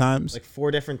multiple times, like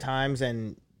 4 different times,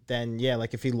 and then yeah,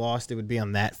 like if he lost, it would be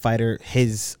on that fighter,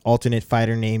 his alternate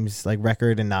fighter name's like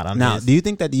record, and not on Now, his. do you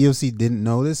think that the UFC didn't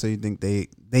know this, or you think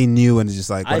they knew and it's just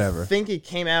like whatever? I think it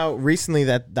came out recently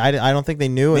that I don't think they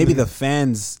knew. Maybe the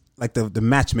fans, like the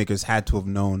matchmakers, had to have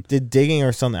known. did digging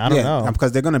or something. I don't know,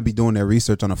 because they're gonna be doing their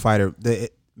research on a fighter.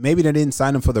 Maybe they didn't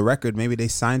sign him for the record. Maybe they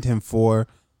signed him for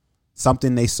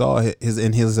something they saw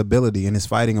in his ability, in his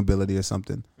fighting ability, or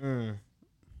something.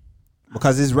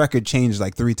 Because his record changed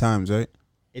like 3 times, right?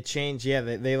 It changed. Yeah,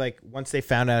 they like once they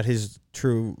found out his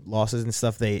true losses and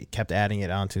stuff, they kept adding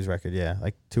it onto his record. Yeah,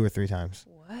 like 2 or 3 times.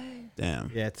 What? Damn.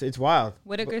 Yeah, it's wild.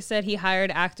 Whitaker said he hired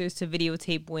actors to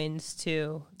videotape wins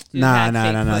too.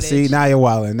 Nah. See, now you're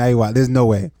wilding. There's no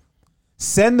way.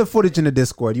 Send the footage in the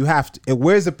Discord. You have to.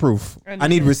 Where's the proof? I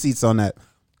need receipts on that.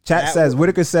 Chat says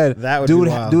Whitaker said that would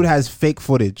dude has fake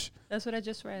footage. That's what I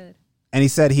just read. And he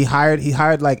said he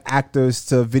hired like actors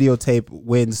to videotape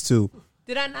wins too.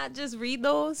 Did I not just read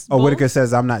those? Oh, Whitaker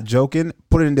says I'm not joking.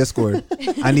 Put it in Discord.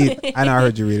 I know I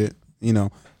heard you read it.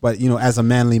 But as a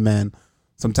manly man,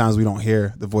 sometimes we don't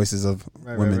hear the voices of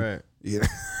women. Right. Yeah.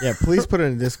 Yeah, please put it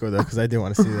in Discord though, because I do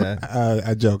want to see that.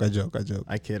 I joke.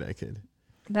 I kid.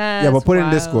 Yeah, but put it in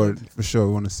Discord for sure.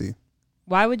 We want to see.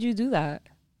 Why would you do that?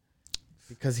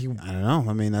 Because I don't know.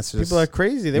 I mean, that's just people are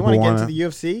crazy. They want to get into the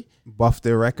UFC, buff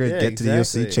their record, Yeah, get to the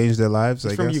UFC, change their lives.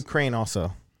 He's I from guess. Ukraine,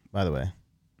 also, by the way.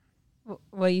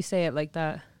 Why you say it like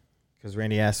that? Because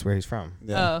Randy asked where he's from.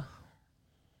 Yeah. Oh,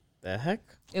 the heck?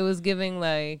 it was giving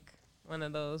like one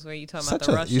of those where you talk about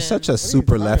the Russian. You're such a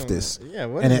super leftist. Yeah,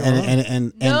 what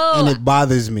and it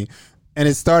bothers me, and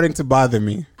it's starting to bother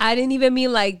me. I didn't even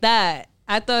mean like that.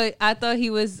 I thought he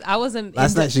was. I wasn't.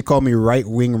 Last night she called me right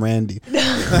wing Randy.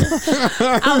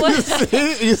 I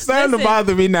was. You're starting to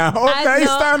bother me now. Okay, you're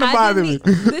starting to bother me.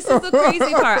 This is the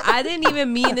crazy part. I didn't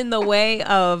even mean in the way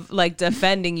of like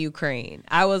defending Ukraine.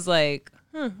 I was like,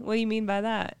 what do you mean by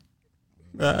that?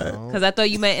 Because I thought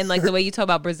you meant in like the way you talk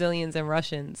about Brazilians and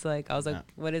Russians. Like I was like,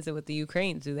 what is it with the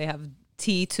Ukrainians? Do they have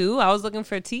tea too? I was looking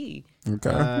for tea.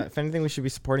 Okay. If anything, we should be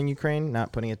supporting Ukraine,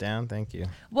 not putting it down. Thank you.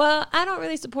 Well, I don't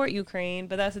really support Ukraine,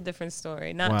 but that's a different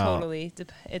story. Not Wow. totally.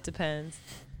 It depends.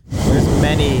 There's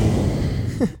many.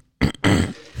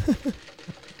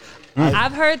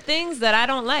 I've heard things that I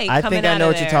don't like. I coming think I out know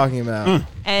of what you're there. talking about.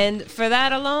 And for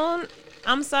that alone,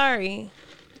 I'm sorry.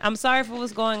 I'm sorry for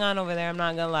what's going on over there. I'm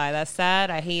not gonna lie. That's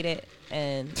sad. I hate it,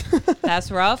 and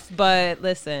that's rough. But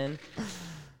listen,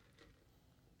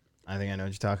 I think I know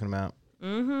what you're talking about.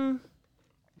 mm-hmm.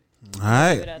 All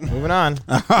right. Moving on.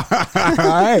 All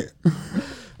right.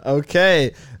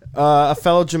 Okay. A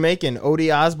fellow Jamaican,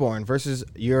 Odie Osborne, versus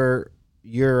your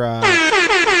I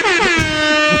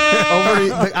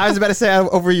was about to say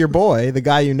over your boy, the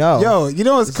guy you know. Yo, you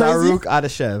know what's crazy? Zaruk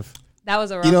Adeshev. That was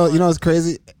a rough You know one. what's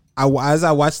crazy? As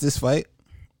I watched this fight,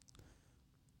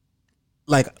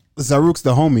 like Zaruk's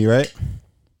the homie, right?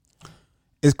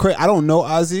 It's crazy. I don't know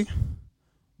Ozzy,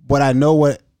 but I know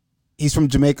what he's from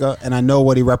Jamaica, and I know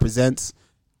what he represents,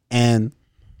 and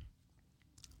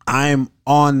I'm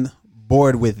on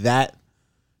board with that.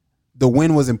 The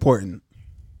win was important.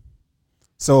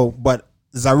 So, but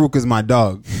Zaruk is my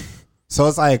dog. So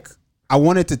it's like I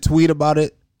wanted to tweet about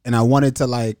it, and I wanted to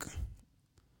like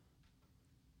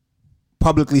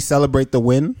publicly celebrate the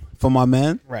win for my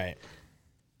man. Right.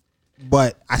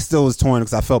 But I still was torn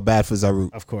because I felt bad for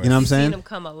Zaruk. Of course. You know what I'm saying?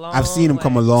 I've seen him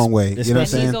come a long way. You know what I'm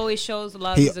saying? He always shows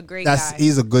love. He's a great guy.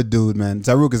 He's a good dude, man.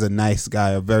 Zaruk is a nice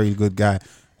guy, a very good guy.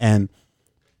 And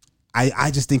I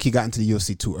just think he got into the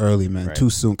UFC too early, man. Right. Too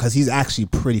soon. Because he's actually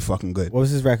pretty fucking good. What was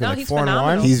his record? No, Like he's 4-1?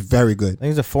 phenomenal. He's very good. I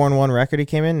think it's a 4-1 record he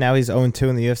came in. Now he's 0-2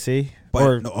 in the UFC. But,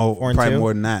 or 4-2. probably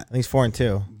more than that. I think he's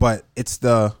 4-2 But it's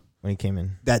when he came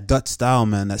in. that Dutch style,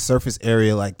 man, that surface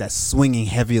area, like that swinging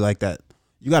heavy like that.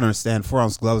 You got to understand,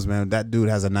 4-ounce gloves, man. That dude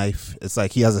has a knife. It's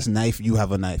like he has a knife, you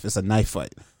have a knife. It's a knife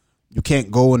fight. You can't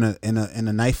go in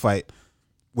a knife fight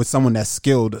with someone that's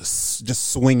skilled just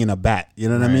swinging a bat. You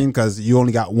know what I mean? Because you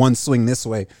only got one swing this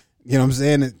way. You know what I'm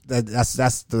saying? That's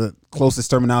the closest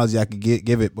terminology I could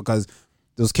give it, because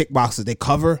those kickboxers, they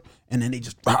cover and then they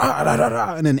just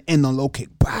and then end on low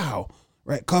kick. Pow.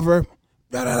 Right? Cover.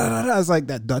 It's like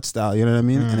that Dutch style. You know what I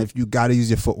mean? And if you got to use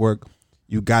your footwork,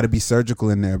 you got to be surgical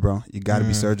in there, bro. You got to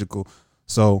be surgical.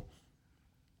 So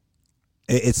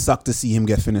it sucked to see him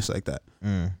get finished like that.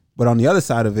 But on the other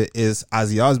side of it is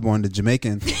Ozzy Osbourne, the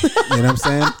Jamaican. You know what I'm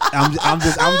saying? I'm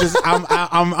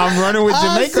running with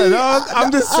Jamaica, dog.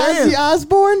 I'm just saying. Ozzy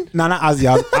Osbourne? No, not Ozzy.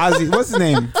 Ozzy, what's his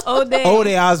name?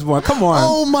 Ode Osbourne. Come on.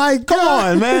 Oh my God. Come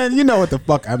on, man. You know what the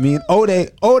fuck I mean. Ode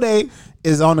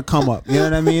is on the come up. You know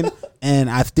what I mean?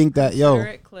 And I think that, yo,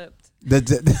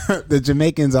 the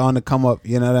Jamaicans are on the come up.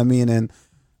 You know what I mean?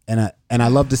 And I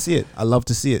love to see it. I love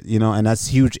to see it, you know, and that's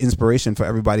huge inspiration for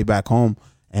everybody back home.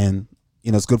 And,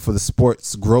 you know, it's good for the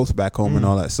sports growth back home and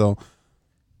all that. So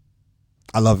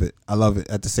I love it. I love it.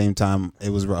 At the same time, it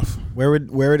was rough. Where would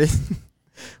the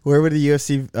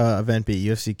UFC event be?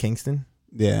 UFC Kingston?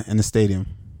 Yeah, in the stadium.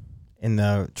 In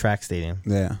the track stadium.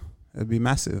 Yeah. It'll be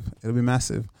massive.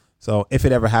 So if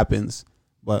it ever happens,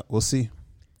 but we'll see.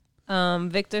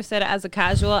 Victor said, as a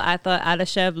casual, I thought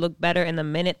Adeshev looked better in the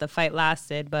minute the fight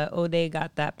lasted, but Ode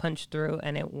got that punch through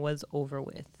and it was over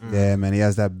with. Yeah, man, he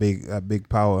has that big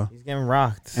power. He's getting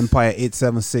rocked. Empire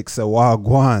 876,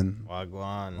 Wagwan.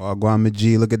 Wagwan,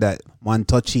 Maji, look at that. Man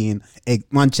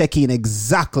checking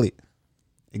exactly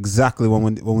when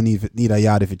we need a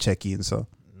yard if you check in. So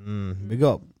big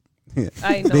up. Yeah.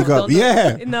 I know. Big up.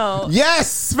 Yeah. No.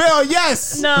 Yes, Phil.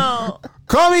 Yes. No.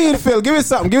 Come in, Phil. Give me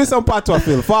something. Give me some patois,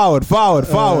 Phil. Forward.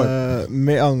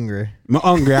 Me hungry. No.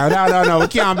 We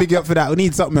can't big up for that. We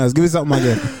need something else. Give me something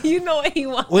again. You know what he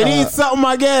wants. We need something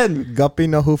again. Guppy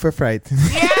no who for fright.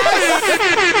 Yes.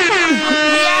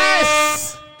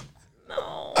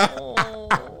 No.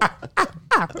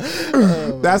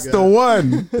 That's the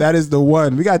one. That is the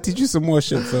one. We gotta teach you some more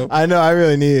shit, Phil. I know. I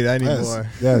really need. I need more.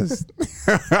 Yes.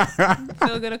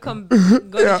 Phil gonna go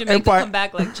to Jamaica, Empire. come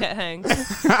back like Chet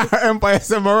Hanks. Empire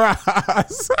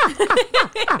Samaras.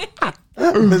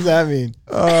 What does that mean?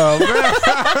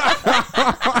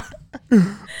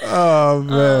 Oh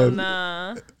man.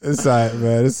 Nah. It's alright,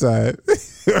 man. It's alright.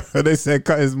 They said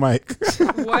cut his mic.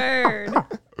 Word.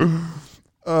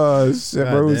 Oh shit,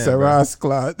 Maroon said Ross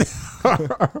Clot.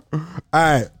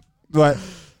 Alright. But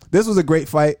this was a great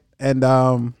fight. And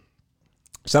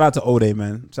shout out to Ode,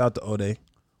 man. Shout out to Ode.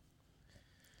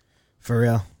 For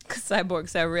real. Cyborg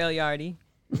said real yardy.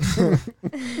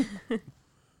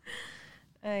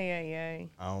 Ay.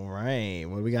 All right.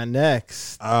 What do we got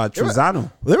next?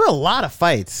 Trezano. There were a lot of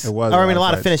fights. It was. Or, I mean, a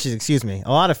lot of finishes. Excuse me.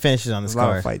 A lot of finishes on this A lot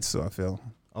card. of fights, so I feel.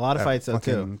 A lot of fights, though,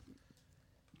 too.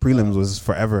 Prelims was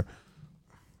forever.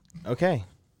 Okay.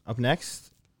 Up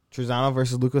next, Trezano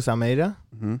versus Lucas Almeida.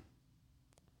 Mm-hmm.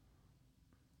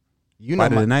 You know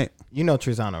Fight of the night. You know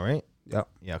Trezano, right? Yep.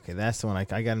 Yeah. Okay, that's the one. I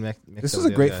got mixed. This was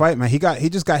a great fight, man. He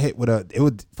just got hit with a. It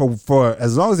would for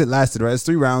as long as it lasted. Right, it's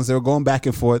 3 rounds. They were going back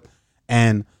and forth,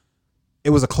 and it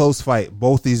was a close fight.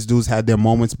 Both these dudes had their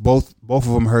moments. Both of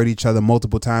them hurt each other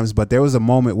multiple times. But there was a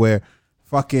moment where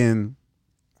fucking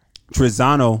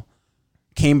Trezano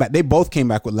came back. They both came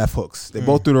back with left hooks. They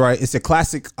both threw the right. It's a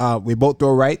classic. We both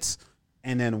throw rights,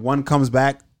 and then one comes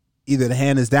back. Either the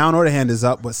hand is down or the hand is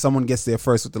up, but someone gets there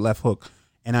first with the left hook.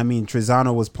 And I mean,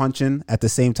 Trezano was punching at the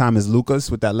same time as Lucas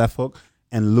with that left hook,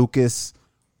 and Lucas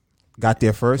got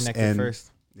there first. Connected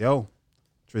first.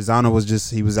 Trezano was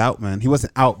he was out, man. He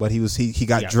wasn't out, but he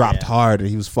got dropped hard and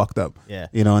he was fucked up. Yeah.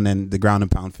 You know, and then the ground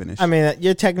and pound finish. I mean,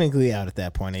 you're technically out at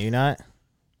that point, are you not?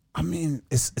 I mean,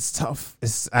 it's tough.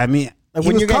 Like he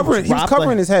when was you're getting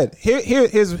covering his head.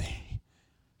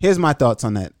 Here's my thoughts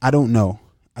on that. I don't know.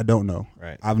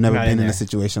 Right. I've never been in a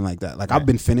situation like that. Like I've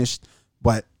been finished,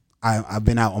 but I've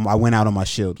been out. I went out on my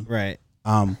shield. Right.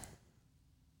 And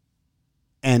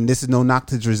this is no knock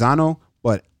to Trezano,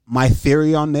 but my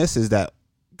theory on this is that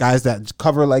guys that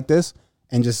cover like this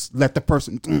and just let the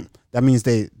person, that means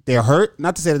they're hurt.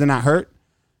 Not to say that they're not hurt,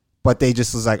 but they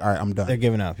just was like, all right, I'm done. They're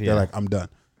giving up. Yeah. They're like, I'm done.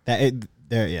 Okay.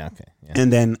 Yeah.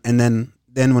 And then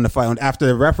when the fight, after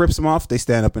the ref rips them off, they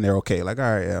stand up and they're okay. Like, all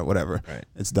right, yeah, whatever. Right.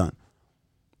 It's done.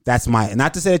 That's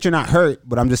not to say that you're not hurt,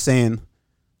 but I'm just saying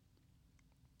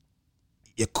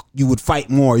you would fight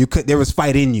more. There was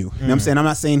fight in you. You know what I'm saying? I'm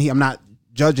not saying I'm not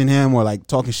judging him or like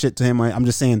talking shit to him. I'm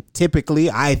just saying typically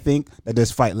I think that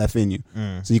there's fight left in you.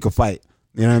 So you can fight.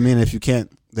 You know what I mean? If you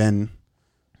can't, then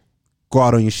go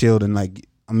out on your shield and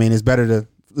it's better to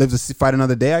live to fight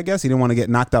another day, I guess. He didn't want to get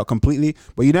knocked out completely,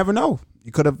 but you never know.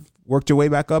 You could have worked your way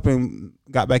back up and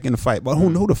got back in the fight. But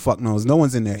who the fuck knows? No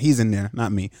one's in there. He's in there,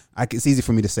 not me. It's easy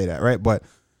for me to say that, right? But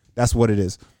that's what it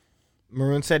is.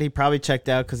 Maroon said he probably checked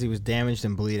out because he was damaged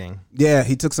and bleeding. Yeah,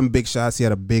 he took some big shots. He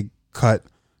had a big cut.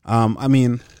 I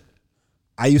mean,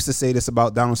 I used to say this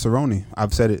about Donald Cerrone.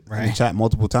 I've said it in the chat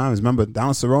multiple times. Remember,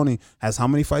 Donald Cerrone has how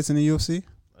many fights in the UFC?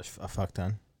 A fuck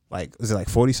ton. Is it like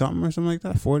 40 something or something like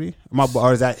that? 40?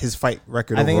 Or is that his fight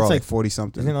record I think overall? It's like 40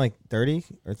 something. Isn't it like 30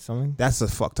 or something? That's a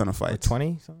fuck ton of fights. Or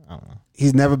 20? I don't know.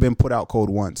 He's never been put out cold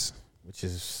once, which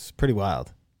is pretty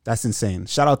wild. That's insane.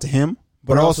 Shout out to him.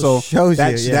 But it also shows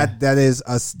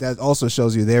that also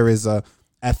shows you there is at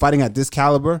fighting at this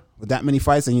caliber with that many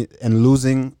fights and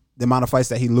losing the amount of fights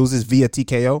that he loses via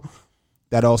TKO.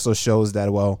 That also shows that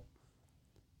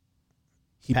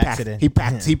he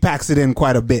packs it in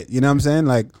quite a bit. You know what I'm saying?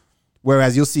 Like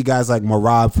Whereas you'll see guys like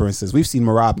Merab, for instance. We've seen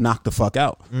Merab knock the fuck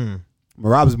out.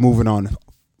 Merab's moving on,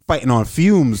 fighting on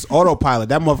fumes, autopilot.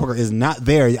 That motherfucker is not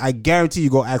there. I guarantee you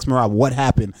go ask Merab what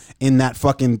happened in that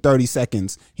fucking 30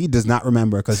 seconds. He does not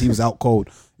remember because he was out cold.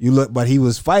 But he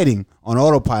was fighting on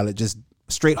autopilot, just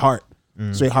straight heart.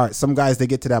 Straight heart. Some guys, they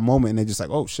get to that moment and they're just like,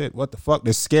 oh shit, what the fuck?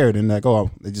 They're scared and like, oh,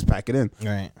 they just pack it in.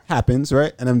 Right. Happens,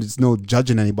 right? And I'm just no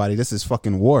judging anybody. This is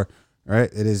fucking war,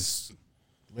 right? It is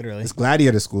Literally. It's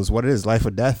gladiator school. It's what it is. Life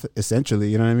or death, essentially.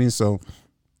 You know what I mean? So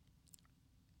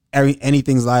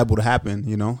anything's liable to happen,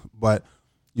 you know? But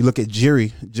you look at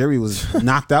Jiri. Jiri was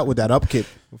knocked out with that up kick.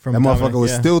 That motherfucker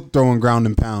was still throwing ground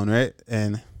and pound, right?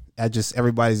 And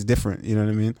everybody's different. You know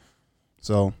what I mean?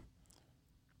 So,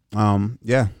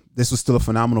 yeah. This was still a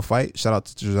phenomenal fight. Shout out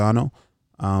to Trezano.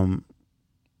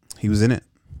 He was in it.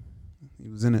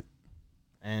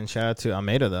 And shout out to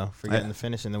Almeida, though, for getting the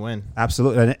finish and the win.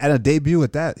 Absolutely. And a debut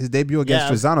at that. His debut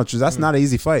against Trezano. That's not an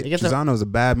easy fight. Trezano's a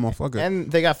bad motherfucker. And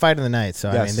they got fight of the night. So,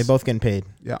 I mean, they both getting paid.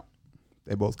 Yeah.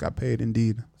 They both got paid,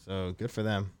 indeed. So, good for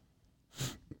them.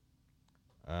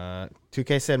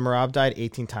 2K said Merab died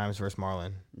 18 times versus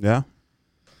Marlon. Yeah.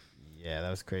 Yeah, that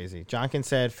was crazy. Jonkin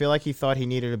said, feel like he thought he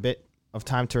needed a bit of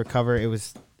time to recover. It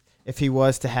was, if he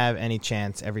was to have any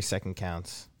chance, every second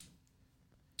counts.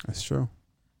 That's true.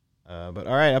 But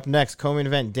all right, up next, co-main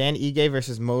event: Dan Ige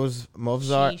versus Movsar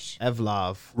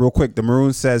Evlov. Real quick, the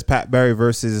Maroon says Pat Barry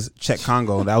versus Czech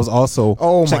Congo. That was also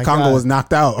Czech Congo God. Was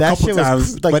knocked out that a couple times,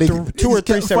 was like but two or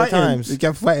three separate times. He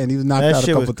kept fighting. He was knocked out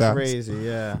a couple times. That shit was crazy,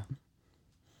 yeah.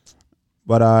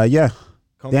 But yeah,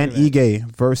 co-main Dan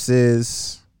Ige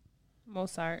versus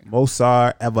Mozart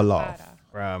Evlov.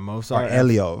 Mozart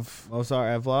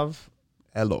Evlov.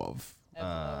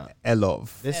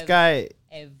 Elov. This guy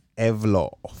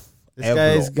Evlov. This guy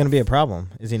is going to be a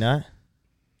problem, is he not?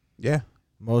 Yeah.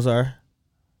 Movsar.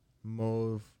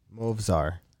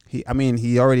 He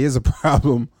already is a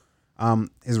problem.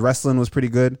 His wrestling was pretty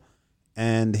good,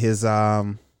 and his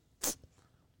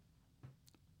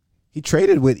he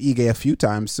traded with Ige a few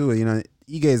times too. You know,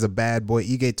 Ige is a bad boy.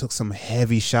 Ige took some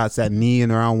heavy shots. That knee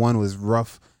in round one was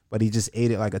rough, but he just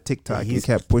ate it like a TikTok. He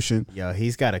kept pushing. Yo,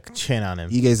 he's got a chin on him.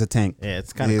 Ige's a tank. Yeah,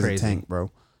 it's kind of crazy. He's a tank, bro.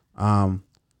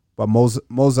 But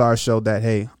Mozart showed that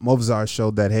hey,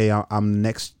 I'm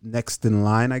next in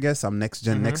line. I guess I'm next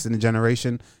in the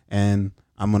generation, and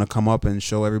I'm gonna come up and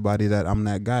show everybody that I'm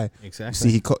that guy.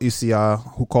 Exactly. You see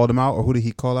who called him out, or who did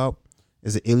he call out?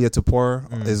 Is it Ilya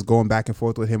Tapor is going back and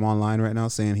forth with him online right now,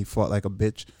 saying he fought like a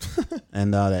bitch,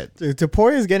 and that dude,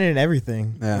 Tapor is getting in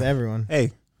everything. Yeah. With everyone.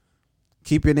 Hey,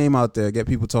 keep your name out there. Get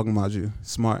people talking about you.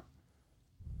 Smart.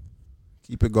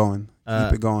 Keep it going.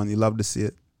 Keep it going. You love to see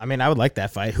it. I mean, I would like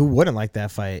that fight. Who wouldn't like that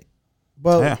fight?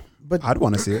 Well, yeah, but I'd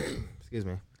want to see it. Excuse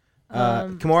me.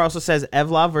 Kimura also says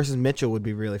Evlov versus Mitchell would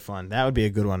be really fun. That would be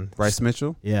a good one. Bryce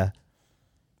Mitchell? Yeah.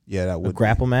 Yeah, that would a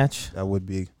grapple match. That would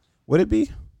be. Would it be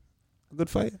a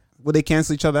good fight? Would they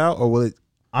cancel each other out, or will it?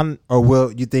 Or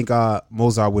will you think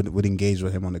Mozart would engage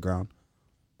with him on the ground?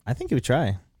 I think he would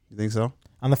try. You think so?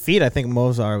 On the feet, I think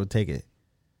Mozart would take it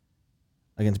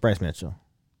against Bryce Mitchell.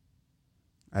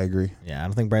 I agree. Yeah, I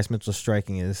don't think Bryce Mitchell's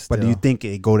striking is. But do you think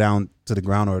it go down to the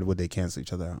ground, or would they cancel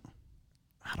each other out?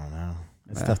 I don't know.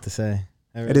 It's tough to say.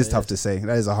 It is tough to say.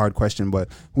 That is a hard question, but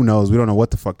who knows? We don't know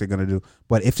what the fuck they're gonna do.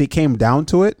 But if it came down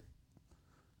to it,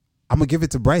 I'm gonna give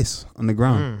it to Bryce on the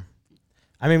ground.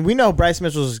 I mean, we know Bryce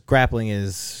Mitchell's grappling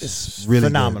is really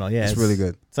phenomenal. Good. Yeah, it's really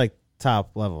good. It's like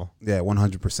top level. Yeah,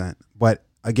 100%. But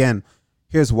again,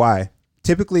 here's why.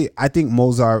 Typically, I think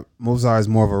Mozart is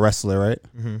more of a wrestler, right?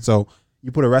 Mm-hmm. So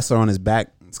you put a wrestler on his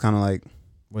back, it's kind of like,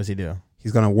 what does he do?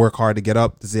 He's gonna work hard to get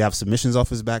up. Does he have submissions off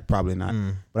his back? Probably not.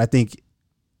 But I think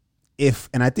I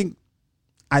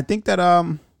think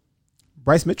that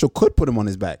Bryce Mitchell could put him on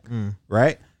his back,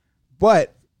 right?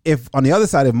 But if on the other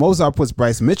side, if Mozart puts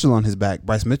Bryce Mitchell on his back,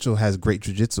 Bryce Mitchell has great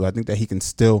jiu-jitsu. I think that he can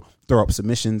still throw up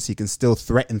submissions. He can still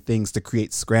threaten things to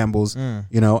create scrambles,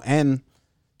 and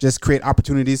just create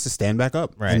opportunities to stand back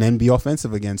up and then be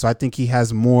offensive again. So I think he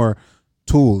has more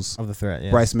tools of the threat.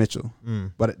 Yeah. Bryce Mitchell,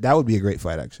 but that would be a great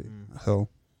fight actually. So,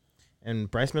 and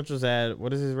Bryce Mitchell's at,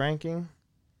 what is his ranking?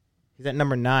 He's at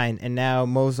number 9, and now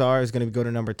Mozart is going to go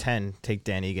to number 10, take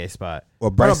Dan Ige's spot.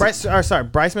 Well, Bryce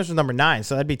Mitchell's number 9,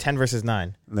 so that'd be 10 versus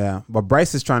 9. Yeah, but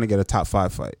Bryce is trying to get a top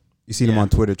 5 fight. You see him on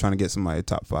Twitter trying to get somebody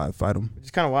top 5 fight him.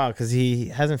 It's kind of wild because he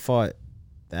hasn't fought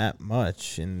that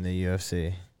much in the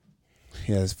UFC.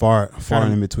 Yeah, it's far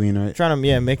in between, right? Trying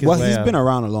to make his way. Well, he's up. been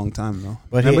around a long time though.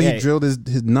 But remember he drilled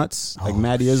his nuts like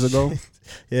mad years ago.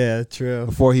 Yeah, true.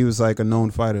 Before he was like a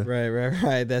known fighter.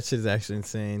 Right. That shit is actually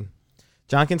insane.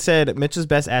 Jonkin said Mitchell's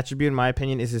best attribute, in my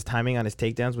opinion, is his timing on his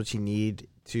takedowns, which he need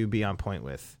to be on point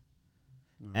with.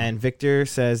 And Victor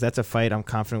says that's a fight I'm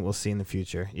confident we'll see in the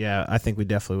future. Yeah, I think we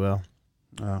definitely will.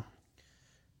 Oh.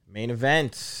 Main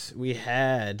event, we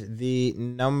had the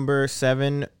number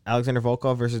 7 Alexander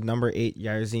Volkov versus number 8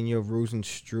 Jairzinho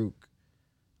Rozenstruik.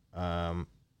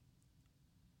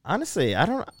 Honestly, I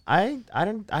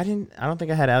don't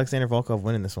think I had Alexander Volkov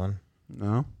winning this one.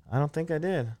 No, I don't think I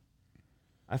did.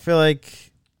 I feel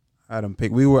like I had him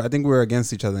pick. I think we were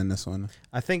against each other in this one.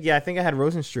 I think I had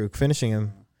Rozenstruik finishing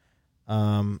him.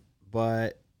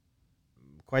 But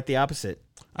quite the opposite.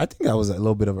 I think that was a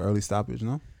little bit of an early stoppage,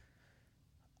 no?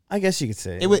 I guess you could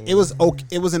say it was okay.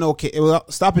 It was an okay.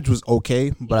 Stoppage was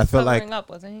okay, but I felt like up,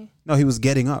 wasn't he? No, he was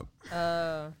getting up.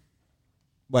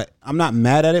 But I'm not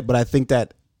mad at it. But I think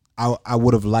that I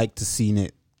would have liked to seen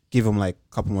it. Give him like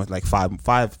a couple more, like five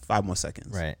more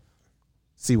seconds. Right.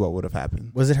 See what would have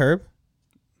happened. Was it Herb?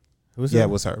 Who was it? Yeah, it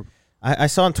was Herb. I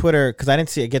saw on Twitter because I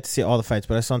didn't get to see all the fights,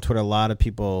 but I saw on Twitter a lot of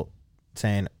people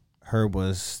saying Herb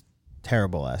was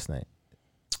terrible last night.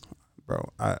 Bro,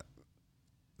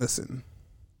 listen.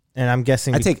 And I'm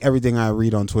guessing I take everything I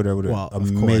read on Twitter with a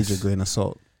major grain of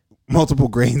salt, multiple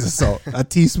grains of salt, a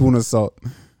teaspoon of salt.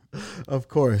 Of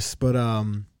course, but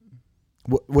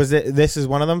was it? This is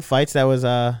one of them fights that was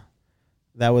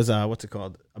what's it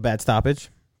called? A bad stoppage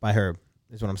by Herb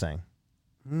is what I'm saying.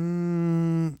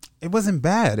 It wasn't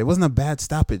bad. It wasn't a bad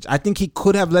stoppage. I think he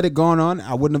could have let it go on.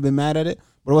 I wouldn't have been mad at it,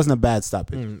 but it wasn't a bad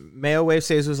stoppage. Mayo Wave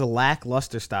says it was a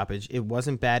lackluster stoppage. It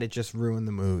wasn't bad. It just ruined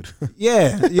the mood.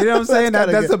 Yeah, you know what I'm saying.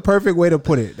 That's a perfect way to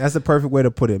put it. That's a perfect way to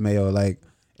put it, Mayo. Like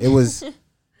it was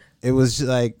just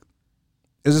like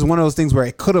it was just one of those things where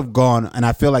it could have gone, and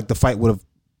I feel like the fight would have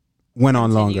went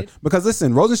on longer. Because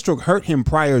listen, Rozenstruik hurt him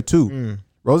prior to.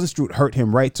 Rozenstruik hurt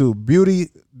him right too.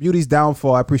 Beauty's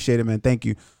downfall. I appreciate it, man. Thank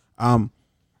you.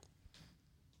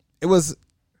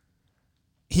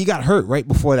 He got hurt right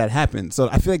before that happened. So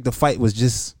I feel like the fight was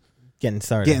just getting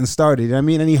started. You know what I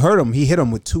mean? And he hurt him. He hit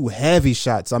him with 2 heavy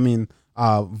shots. I mean,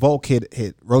 Volk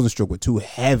hit Rozenstruik with 2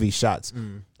 heavy shots.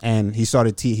 And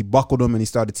he buckled him and he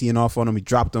started teeing off on him. He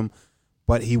dropped him,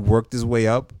 but he worked his way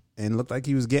up and looked like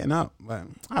he was getting up. But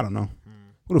I don't know.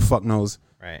 Who the fuck knows?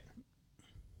 Right.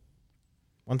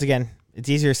 Once again, it's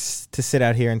easier to sit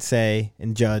out here and say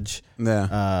and judge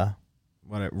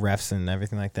refs and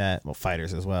everything like that. Well,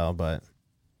 fighters as well, but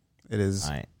it is.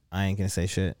 I ain't gonna say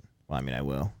shit. Well, I mean, I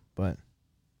will, but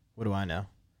what do I know?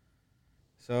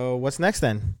 So what's next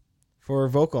then for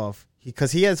Volkov?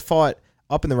 Because he has fought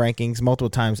up in the rankings multiple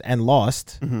times and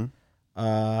lost.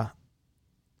 Let's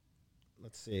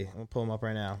see. I'm gonna pull him up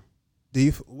right now.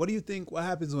 What do you think? What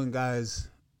happens when guys?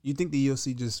 You think the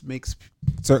UFC just makes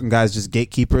certain guys just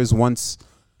gatekeepers once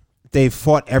they've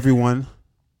fought everyone,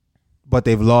 but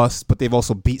they've lost, but they've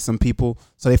also beat some people.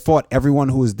 So they fought everyone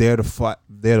who was there to fight,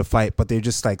 but they're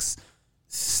just like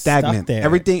stagnant.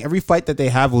 Every fight that they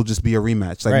have will just be a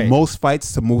rematch. Like most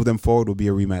fights to move them forward will be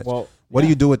a rematch. Well, what do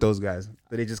you do with those guys?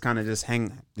 Do they just kind of just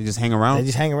hang? They just hang around. They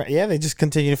just hang around. Yeah, they just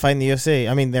continue to fight in the UFC.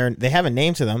 I mean, they have a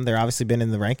name to them. They're obviously been in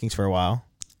the rankings for a while.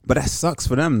 But that sucks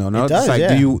for them, though. No, it does, it's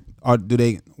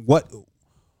like,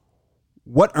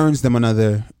 what earns them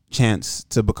another chance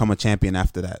to become a champion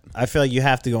after that? I feel like you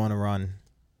have to go on a run.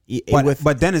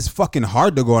 But then it's fucking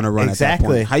hard to go on a run. Exactly. At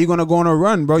that point. How you gonna go on a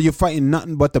run, bro? You're fighting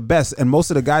nothing but the best, and most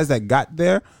of the guys that got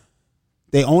there,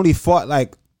 they only fought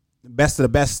like the best of the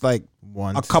best, like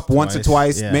once or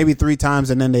twice, maybe 3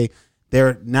 times, and then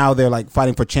they're like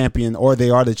fighting for champion, or they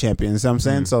are the champions. You know what I'm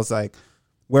saying? So it's like.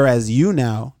 Whereas you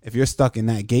now, if you're stuck in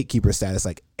that gatekeeper status,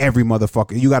 like every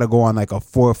motherfucker, you got to go on like a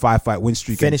 4 or 5 fight win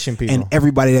streak, finishing people, and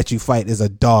everybody that you fight is a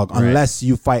dog, unless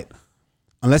you fight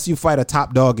a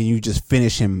top dog and you just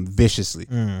finish him viciously.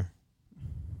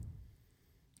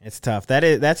 It's tough.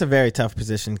 That's a very tough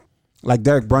position. Like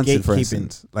Derek Brunson, for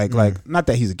instance, like not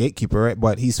that he's a gatekeeper, right?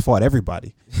 But he's fought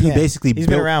everybody. He's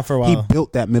been around for a while. He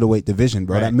built that middleweight division,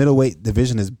 bro. Right. That middleweight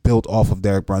division is built off of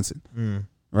Derek Brunson,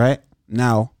 right?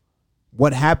 Now.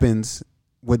 What happens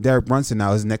with Derek Brunson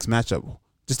now is his next matchup?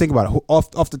 Just think about it.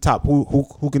 Off the top,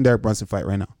 who can Derek Brunson fight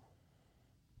right now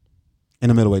in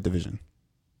the middleweight division?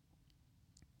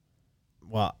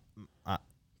 Well,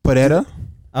 Pereira.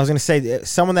 I was going to say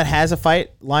someone that has a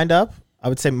fight lined up. I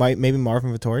would say maybe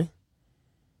Marvin Vettori.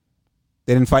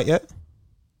 They didn't fight yet?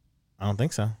 I don't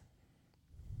think so.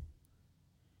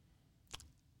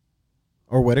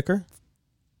 Or Whitaker.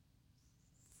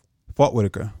 Fought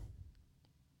Whitaker.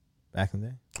 Back in the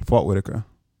day. Fought Whitaker.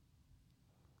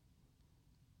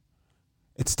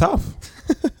 It's tough.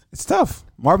 It's tough.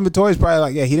 Marvin Vettori is probably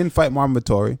like, he didn't fight Marvin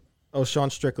Vettori. Oh, Sean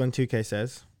Strickland, 2K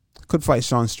says. Could fight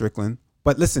Sean Strickland.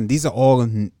 But listen, these are all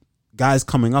guys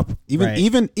coming up.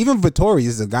 Even Vettori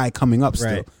is a guy coming up still.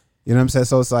 Right. You know what I'm saying?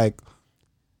 So it's like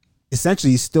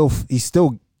essentially he's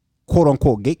still quote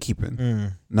unquote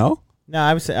gatekeeping. No? No,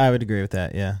 I would agree with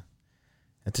that. Yeah,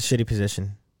 that's a shitty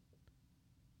position.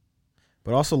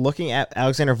 But also looking at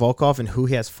Alexander Volkov and who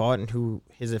he has fought and who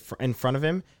is in front of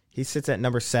him, he sits at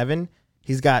number 7.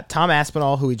 He's got Tom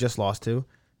Aspinall, who he just lost to,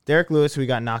 Derek Lewis, who he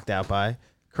got knocked out by,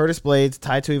 Curtis Blades,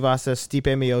 Tai Tuivasa,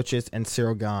 Stipe Miocic, and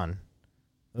Cyril Gane.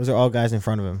 Those are all guys in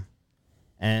front of him.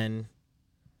 And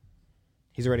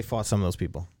he's already fought some of those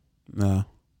people. No.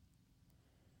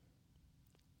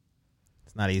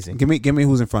 It's not easy. Give me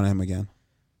who's in front of him again.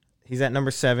 He's at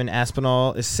number 7.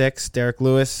 Aspinall is 6. Derek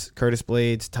Lewis, Curtis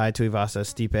Blades, Tai Tuivasa,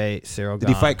 Stipe, Cyril Gane.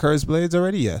 Did he fight Curtis Blades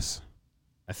already? Yes.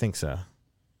 I think so.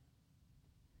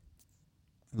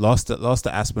 Lost to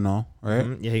Aspinall, right?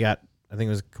 Mm-hmm. Yeah, he got, I think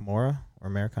it was Kimura or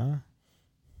Americana.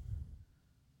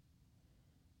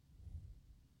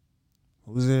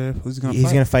 Who's he going to fight? He's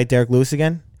going to fight Derek Lewis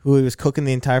again, who he was cooking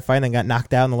the entire fight and then got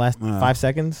knocked out in the last 5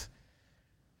 seconds.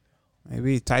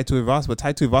 Maybe Tai Tuivasa, but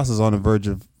Tai Tuivasa is on the verge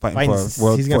of fighting for a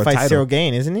world. He's going to fight title. Cyril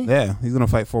Gane, isn't he? Yeah, he's going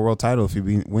to fight for a world title if he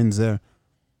wins there.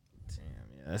 Damn,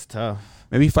 yeah, that's tough.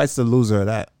 Maybe he fights the loser of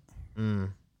that.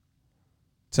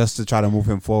 Just to try to move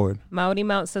him forward. Maudi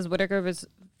Mount says Whitaker versus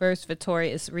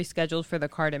Vettori is rescheduled for the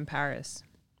card in Paris.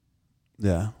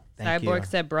 Yeah. Cyborg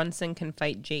said Brunson can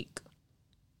fight Jake.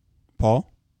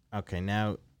 Paul? Okay,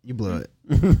 now you blew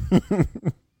it.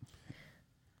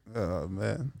 Oh,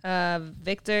 man.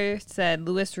 Victor said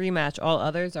Lewis rematch. All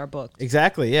others are booked.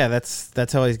 Exactly. Yeah,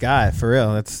 that's all he's got for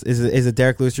real. Is a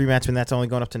Derek Lewis rematch when that's only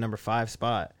going up to number 5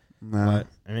 spot. Nah. But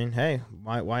I mean, hey,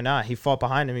 why not? He fought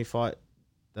behind him. He fought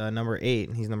the number 8,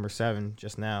 and he's number 7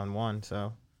 just now and won.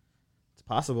 So it's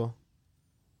possible.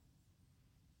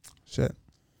 Shit.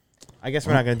 I guess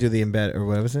we're not gonna do the embed or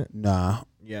what was it? Nah.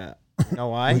 Yeah. You know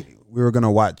why? we were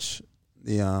gonna watch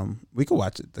the we could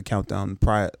watch it, the countdown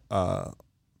prior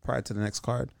to the next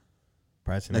card.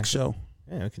 Prior to next show.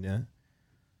 Yeah, we can do that.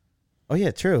 Oh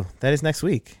yeah, true. That is next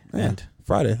week. Yeah. And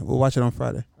Friday. We'll watch it on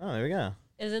Friday. oh, there we go.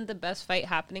 Isn't the best fight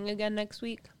happening again next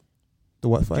week? The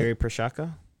what fight? Gary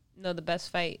Prochazka. No, the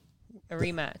best fight. A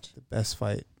rematch. The best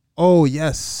fight. Oh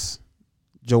yes.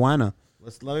 Joanna.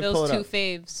 Let me Phil's pull it two up.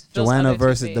 faves. Phil's Joanna other two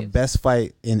versus the faves. best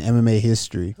fight in MMA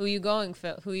history. Who you going,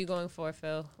 Phil? Who you going for,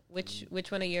 Phil? Which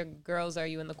one of your girls are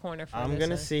you in the corner for? I'm this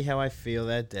gonna one? see how I feel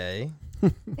that day.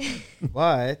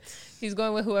 But He's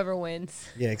going with whoever wins.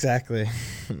 yeah, exactly.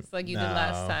 It's like you did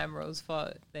last time Rose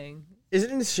fought thing.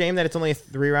 Isn't it a shame that it's only a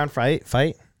 3-round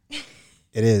fight? It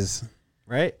is.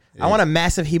 Right? I want a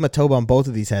massive hematoma on both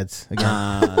of these heads again.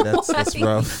 That's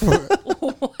rough.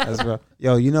 That's rough.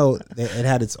 Yo, you know it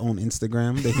had its own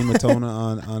Instagram, the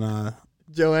hematoma on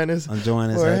Joanna's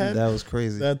Joanna's head. That was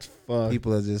crazy. That's fun.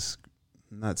 People are just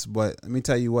nuts. But let me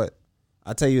tell you what.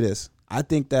 I'll tell you this. I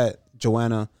think that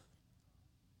Joanna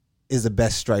is the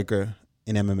best striker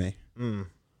in MMA.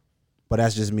 But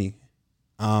that's just me.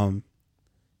 I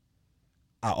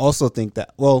also think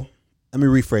that, well, let me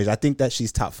rephrase. I think that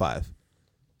she's top 5.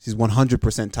 She's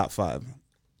 100% top 5.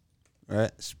 All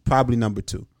right? She's probably number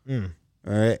 2. All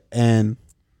right? And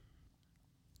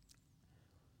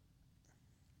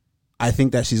I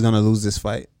think that she's going to lose this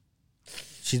fight.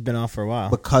 She's been off for a while.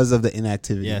 Because of the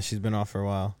inactivity. Yeah, she's been off for a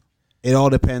while. It all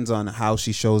depends on how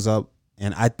she shows up.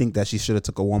 And I think that she should have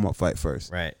took a warm-up fight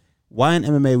first. Right. Why in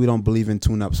MMA we don't believe in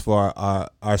tune-ups for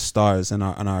our stars and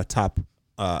our top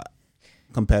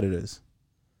competitors?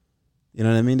 You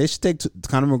know what I mean? They should take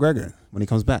Conor McGregor when he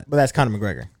comes back. But that's Conor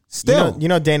McGregor. Still, you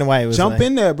know Dana White was jump like,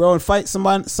 in there, bro, and fight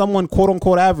someone quote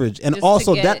unquote average. And Just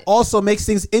also to that get- also makes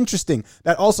things interesting.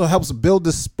 That also helps build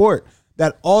the sport.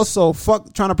 That also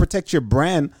trying to protect your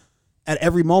brand at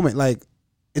every moment. Like,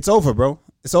 it's over, bro.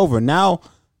 It's over. Now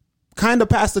kind of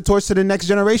pass the torch to the next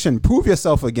generation. Prove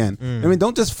yourself again. I mean,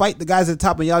 don't just fight the guys at the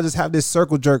top and y'all just have this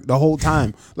circle jerk the whole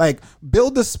time. Like,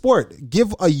 build the sport.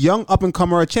 Give a young up and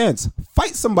comer a chance.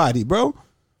 Fight somebody, bro.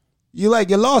 You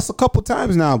lost a couple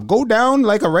times now. Go down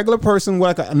like a regular person,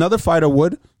 like another fighter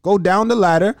would. Go down the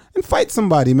ladder and fight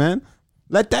somebody, man.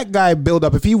 Let that guy build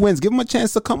up. If he wins, give him a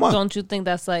chance to come up. Don't you think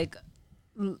that's like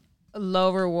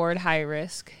low reward, high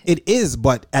risk? It is,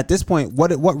 but at this point, what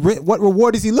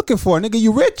reward is he looking for, nigga?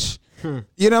 You rich? You know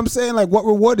what I'm saying? Like, what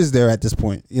reward is there at this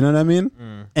point? You know what I mean?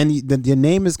 And your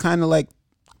name is kind of like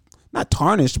not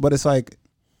tarnished, but it's like,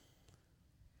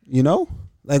 you know,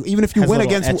 like even if you Has a win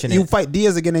little etch against in you it. fight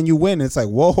Diaz again and you win, it's like,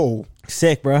 whoa,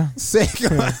 sick, bro. sick.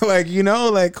 Like, you know,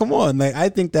 like, come on. Like, I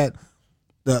think that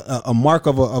a mark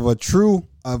of a true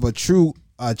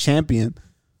champion.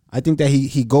 I think that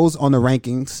he goes on the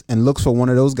rankings and looks for one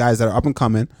of those guys that are up and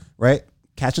coming, right?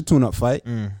 catch a tune-up fight.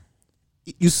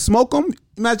 You smoke him.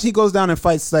 Imagine he goes down and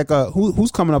fights like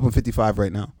who's coming up in 55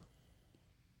 right now.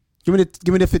 Give me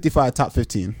the 55 top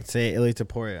 15. Say Ilia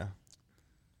Topuria.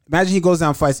 Imagine he goes down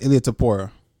and fights Ilia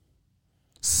Topuria.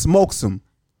 Smokes him.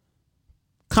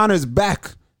 Conor's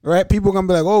back, right? People are gonna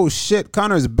be like, "Oh shit,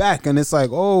 Conor's back," and it's like,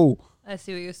 "Oh." I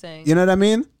see what you're saying. You know what I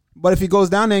mean? But if he goes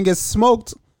down there and gets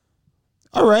smoked,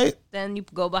 all right. Then you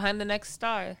go behind the next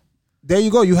star. There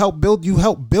you go. You help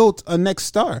build a next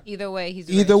star. Either way, he's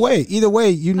Either rich. way,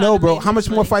 you Conor know, bro. made How his much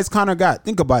more money. fights Conor got?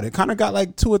 Think about it. Conor got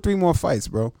like 2 or 3 more fights,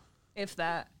 bro. If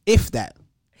that. If that.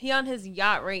 He on his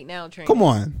yacht right now training. Come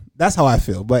on. That's how I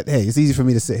feel. But hey, it's easy for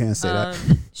me to sit here and say that.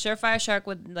 Surefire Shark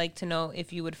would like to know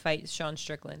if you would fight Sean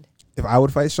Strickland. If I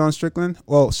would fight Sean Strickland,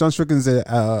 well, Sean Strickland's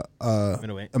a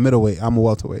middleweight. I'm a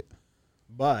welterweight.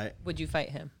 But Would you fight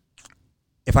him?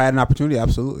 If I had an opportunity,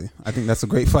 absolutely. I think that's a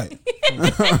great fight.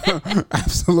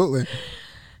 Absolutely.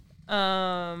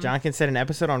 Jonkin said an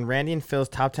episode on Randy and Phil's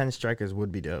top 10 strikers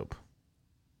would be dope.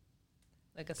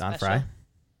 Like a Don special? Fry?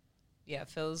 Yeah,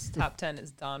 Phil's top 10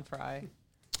 is Don Fry.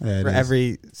 Yeah, it For is.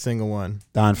 every single one.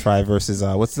 Don Fry versus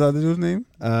what's the other dude's name?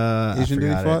 Asian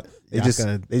dude he fought. They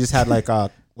just had like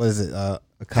what is it? A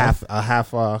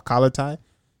half collar tie.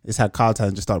 They just had collar tie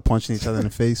and just started punching each other in the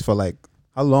face for like,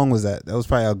 how long was that? That was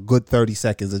probably a good 30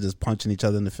 seconds of just punching each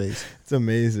other in the face. It's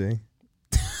amazing.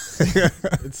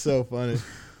 It's so funny.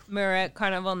 Murat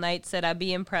Carnival Knight said, I'd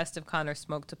be impressed if Conor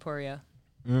smoked Topuria.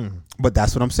 But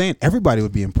that's what I'm saying. Everybody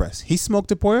would be impressed. He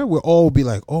smoked a Poirier. We'll all be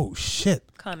like, oh shit.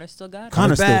 Conor still got it.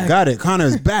 Conor still got it.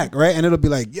 Conor's back, right? And it'll be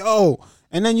like, yo.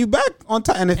 And then you back on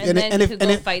time.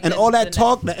 And all that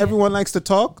talk that everyone likes to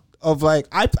talk of, like,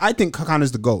 I think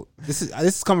Conor's the GOAT. This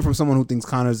is coming from someone who thinks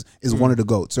Conor's is one of the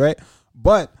GOATs, right?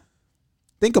 But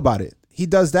think about it. He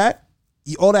does that.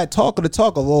 All that talk of,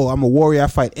 oh, I'm a warrior. I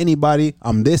fight anybody.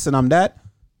 I'm this and I'm that.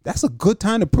 That's a good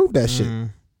time to prove that shit.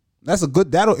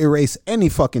 That'll erase any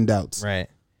fucking doubts. Right.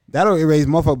 That'll erase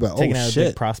motherfucker. But, Taking out shit. a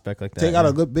big prospect like that. Take out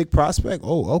a good big prospect.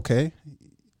 Oh, okay.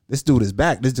 This dude is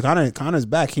back. Conor's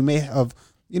back. He may have,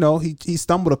 he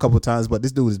stumbled a couple of times, but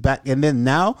this dude is back. And then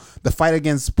now the fight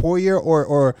against Poirier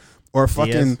or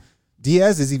fucking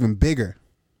Diaz is even bigger.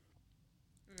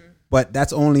 But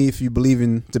that's only if you believe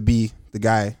in to be the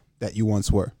guy that you once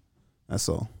were. That's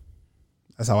all.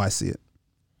 That's how I see it.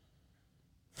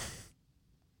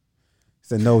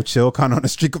 Said no, chill, Conor on a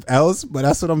streak of L's, but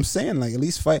that's what I'm saying. Like, at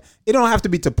least fight. It don't have to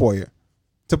be Topuria.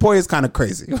 Topuria is kind of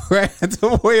crazy, right?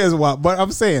 Topuria is wild, but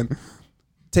I'm saying,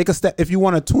 take a step. If you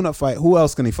want a tune-up fight, who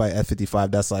else can he fight at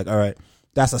 55? That's like, all right,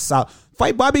 that's a solid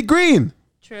fight. Bobby Green.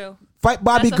 True. Fight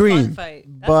Bobby That's a Green. fun fight.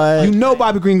 That's But a fun fight.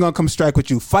 Bobby Green gonna come strike with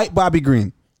you. Fight Bobby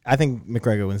Green. I think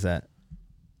McGregor wins that.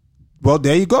 Well,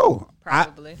 there you go.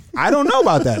 Probably. I don't know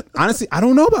about that. Honestly, I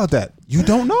don't know about that. You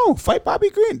don't know. Fight Bobby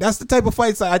Green. That's the type of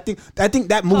fights that I think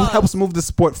that move helps move the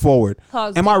sport forward.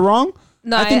 Pause. Am I wrong?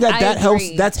 No, I think that I helps.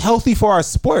 agree. That's healthy for our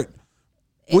sport.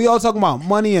 We all talking about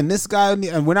money and this guy,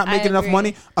 and we're not making enough agree.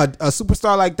 money. A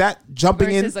superstar like that jumping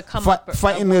Versus in, a come-upper,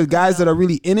 fighting a the guys that come-up. are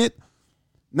really in it.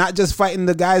 Not just fighting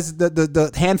the guys,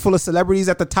 the handful of celebrities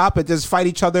at the top that just fight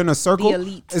each other in a circle. The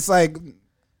elite. It's like,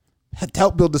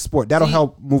 help build the sport. That'll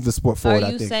help move the sport forward, Are I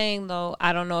you think. saying, though,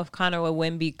 I don't know if Conor would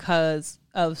win because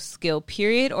of skill,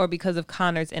 period, or because of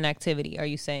Conor's inactivity? Are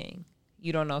you saying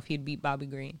you don't know if he'd beat Bobby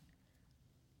Green?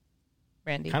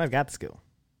 Randy. Kind of got the skill.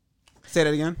 Say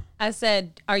that again. I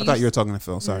said, are you... I thought you were talking to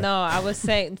Phil. Sorry. No, I was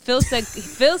saying, Phil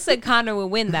said Conor would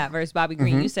win that versus Bobby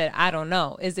Green. Mm-hmm. You said, I don't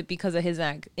know. Is it because of his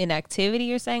inactivity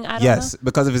you're saying I don't know? Yes,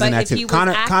 because of his But inactivity. if he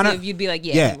was active, you'd be like,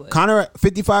 yeah, he would. Conor,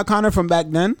 55 Conor from back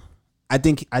then, I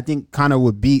think Conor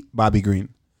would beat Bobby Green.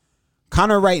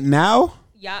 Conor right now,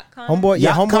 Yacht Conor? Homeboy,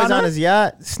 Yacht homeboy's Conor? on his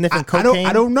yacht sniffing cocaine.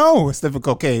 I don't know sniffing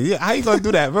cocaine. Yeah, how you gonna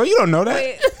do that, bro? You don't know that.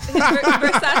 Wait, his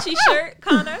Versace shirt,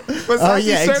 Conor? Versace Oh,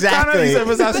 yeah, shirt exactly. Conor?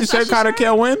 You said Versace shirt Conor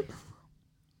can't win.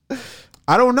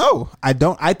 I don't know. I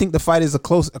think the fight is a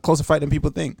closer fight than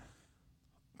people think.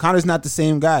 Conor's not the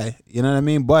same guy. You know what I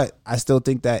mean? But I still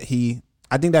think that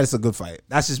I think that it's a good fight.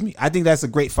 That's just me. I think that's a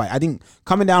great fight. I think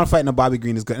coming down and fighting a Bobby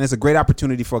Green is good. And it's a great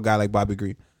opportunity for a guy like Bobby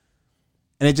Green.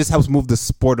 And it just helps move the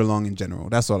sport along in general.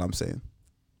 That's all I'm saying.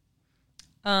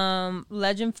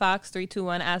 Legend Fox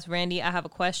 321 asked Randy, I have a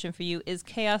question for you. Is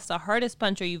Chaos the hardest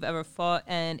puncher you've ever fought?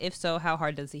 And if so, how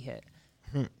hard does he hit?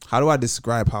 How do I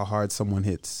describe how hard someone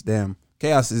hits? Damn.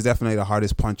 Chaos is definitely the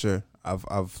hardest puncher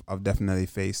I've definitely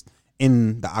faced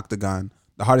in the octagon.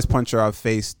 The hardest puncher I've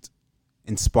faced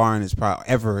in sparring is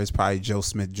probably Joe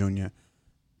Smith Jr.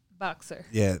 Boxer.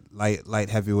 Yeah, light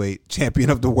heavyweight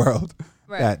champion of the world.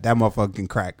 Right. That motherfucker can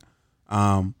crack.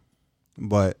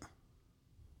 But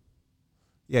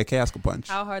yeah, Chaos can punch.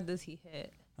 How hard does he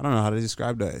hit? I don't know how to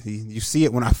describe that. You see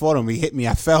it when I fought him. He hit me.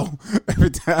 I fell every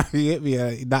time he hit me.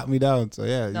 He knocked me down. So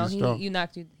yeah, no, he's strong. he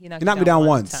knocked you. He knocked me down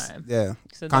once. Time. Yeah,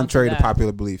 So contrary to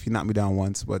popular belief, he knocked me down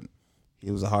once, but he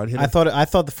was a hard hitter. I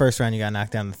thought the first round you got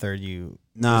knocked down. The third it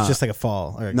was just like a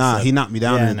fall. Or he knocked me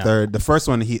down in the third. The first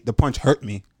one, the punch hurt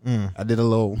me. I did a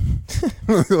little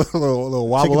little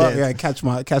wobble up. Yeah, catch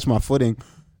my footing,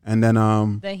 and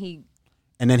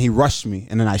then he rushed me,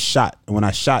 and then I shot. And when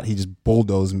I shot, he just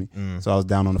bulldozed me. So I was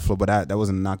down on the floor. But that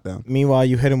wasn't a knockdown. Meanwhile,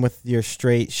 you hit him with your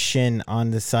straight shin on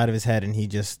the side of his head, and he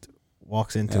just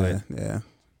walks into it. Yeah.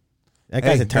 That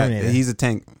guy's a Terminator. He's a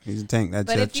tank.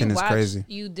 That chin is crazy.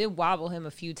 You did wobble him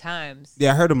a few times.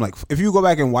 Yeah, I heard him. Like, if you go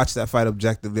back and watch that fight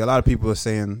objectively, a lot of people are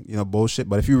saying, bullshit.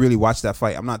 But if you really watch that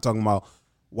fight, I'm not talking about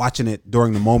watching it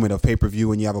during the moment of pay-per-view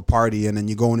when you have a party and then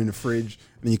you're going in the fridge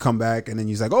and then you come back and then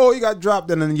you're like, oh, you got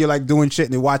dropped, and then you're like doing shit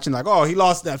and you're watching like, oh, he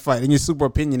lost that fight, and you're super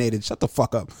opinionated. Shut the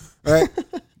fuck up. All right?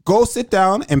 Go sit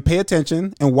down and pay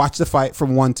attention and watch the fight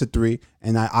from 1 to 3,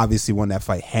 and I obviously won that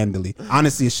fight handily.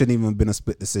 Honestly, it shouldn't even have been a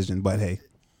split decision, but hey.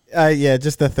 Yeah,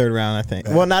 just the third round, I think.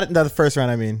 Well, not the first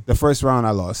round, I mean. The first round I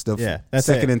lost. The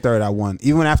second and third I won.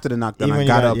 Even after the knockdown, I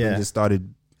got up and just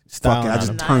started fucking. I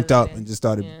just turned up and just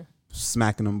started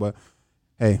smacking them, but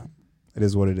hey, it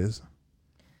is what it is.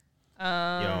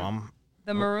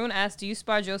 The Maroon asked, do you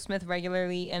spar Joe Smith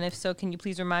regularly? And if so, can you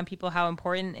please remind people how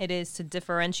important it is to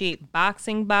differentiate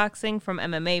boxing from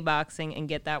MMA boxing and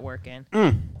get that work in?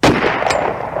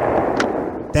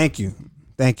 Thank you.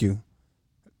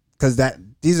 Because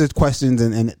these are questions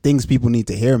and things people need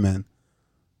to hear, man.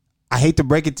 I hate to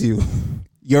break it to you.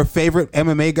 Your favorite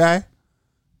MMA guy,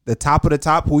 the top of the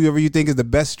top, whoever you think is the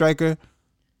best striker,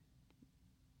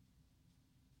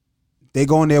 they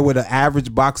go in there with an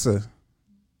average boxer.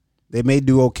 They may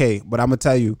do okay, but I'm going to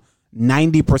tell you,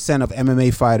 90% of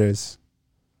MMA fighters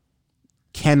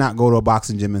cannot go to a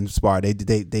boxing gym and spar. They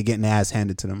getting their ass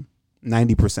handed to them.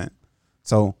 90%.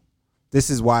 So this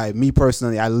is why, me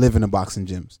personally, I live in the boxing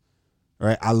gyms.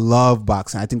 Right? I love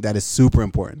boxing. I think that is super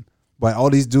important. But all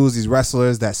these dudes, these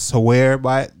wrestlers that swear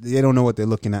by it, they don't know what they're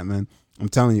looking at, man. I'm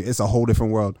telling you, it's a whole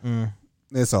different world.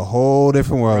 It's a whole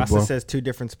different world, Rasta bro. says two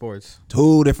different sports.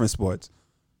 Two different sports.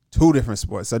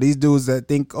 So these dudes that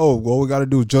think, oh, well, we got to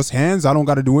do just hands. I don't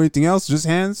got to do anything else. Just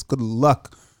hands. Good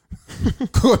luck.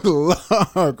 Good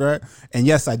luck, right? And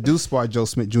yes, I do spar Joe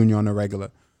Smith Jr. on the regular.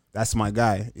 That's my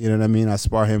guy. You know what I mean? I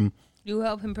spar him. You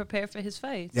help him prepare for his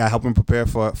fight. Yeah, I help him prepare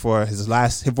for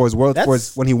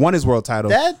when he won his world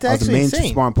title. I was the main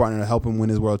sparring partner to help him win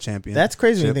his world championship. That's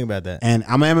crazy when you think about that. And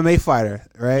I'm an MMA fighter,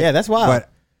 right? Yeah, that's wild. But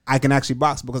I can actually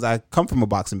box because I come from a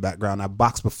boxing background. I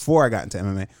boxed before I got into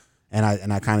MMA,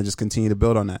 and I kind of just continue to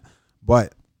build on that.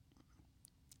 But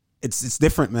it's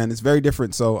different, man. It's very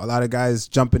different. So a lot of guys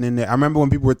jumping in there. I remember when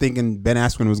people were thinking Ben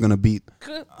Askren was gonna beat.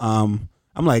 I'm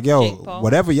like, yo,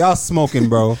 whatever y'all smoking,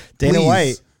 bro. Dana please,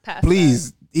 White.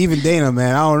 Please, even Dana,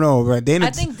 man. I don't know, right?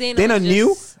 I think Dana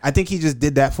knew. I think he just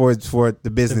did that for the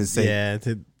business sake. Yeah,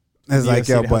 it's like,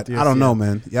 yo, but I don't know,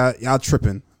 man. Y'all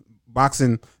tripping.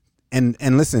 Boxing,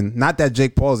 and listen, not that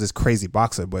Jake Paul is this crazy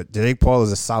boxer, but Jake Paul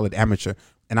is a solid amateur.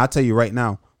 And I'll tell you right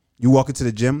now, you walk into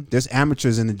the gym, there's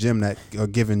amateurs in the gym that are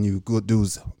giving you good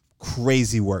dudes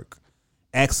crazy work,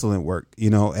 excellent work,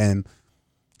 and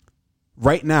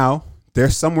right now,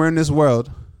 there's somewhere in this world,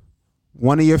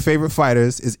 one of your favorite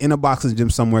fighters is in a boxing gym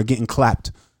somewhere getting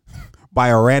clapped by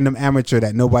a random amateur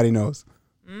that nobody knows.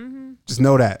 Mm-hmm. Just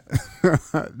know that.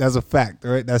 That's a fact,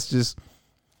 right? That's just,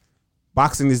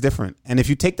 boxing is different. And if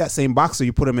you take that same boxer,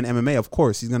 you put him in MMA, of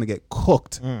course, he's going to get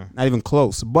cooked. Not even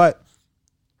close. But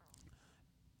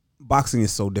boxing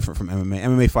is so different from MMA.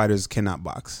 MMA fighters cannot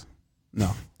box.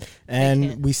 No.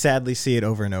 And we sadly see it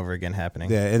over and over again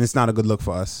happening. Yeah, and it's not a good look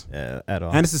for us. At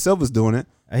all. Anderson Silva's doing it.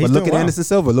 But look at Anderson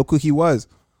Silva. Look who he was.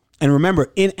 And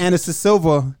remember, in Anderson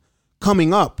Silva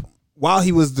coming up, while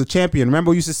he was the champion, remember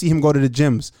we used to see him go to the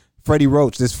gyms. Freddie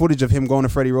Roach. There's footage of him going to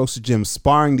Freddie Roach's gym,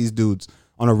 sparring these dudes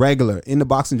on a regular, in the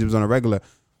boxing gyms on a regular.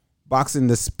 Boxing,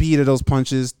 the speed of those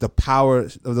punches, the power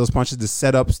of those punches, the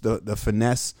setups, the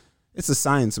finesse. It's a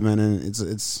science, man, and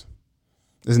it's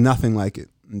there's nothing like it.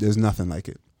 There's nothing like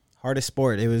it. Hardest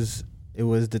sport. It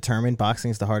was determined.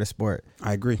 Boxing is the hardest sport.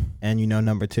 I agree. And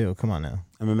number 2. Come on now.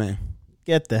 MMA.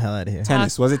 Get the hell out of here.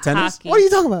 Tennis. Was it tennis? Hockey. What are you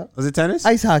talking about? Was it tennis?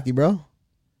 Ice hockey, bro.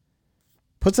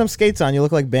 Put some skates on. You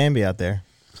look like Bambi out there.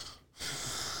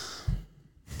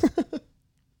 All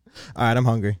right, I'm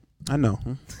hungry. I know.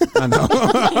 I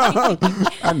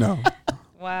know.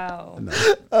 Wow. I know.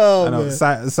 Oh, I know. man.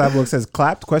 Cyborg says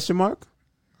clapped? Question mark.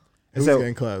 Who's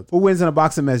getting clapped? Who wins in a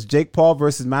boxing match? Jake Paul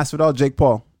versus Masvidal? Jake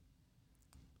Paul.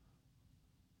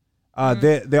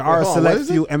 There are a hold on, select what is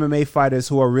few MMA fighters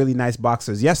who are really nice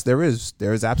boxers. Yes, there is.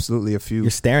 There is absolutely a few.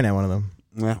 You're staring at one of them.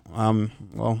 Yeah.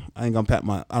 Well, I ain't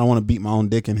gonna I don't want to beat my own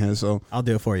dick in here, so I'll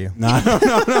do it for you. no.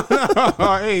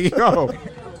 Hey, yo,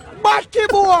 Bucky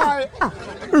boy.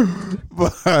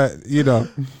 But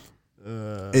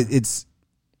it's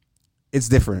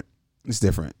different. It's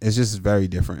different. It's just very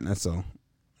different. That's all.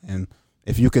 And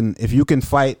if you can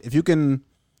fight, be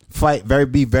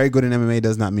very good in MMA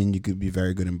does not mean you could be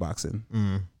very good in boxing.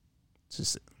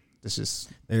 It's just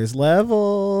there's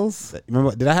levels.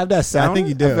 Remember, did I have that sound? I think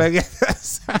you do.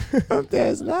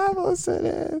 There's levels to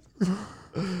this.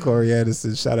 Corey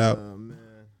Anderson, shout out.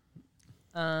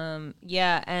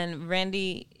 Yeah, and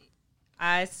Randy,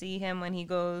 I see him when he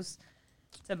goes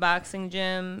to boxing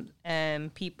gym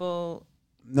and people.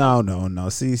 No.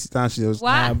 See, she was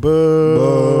What?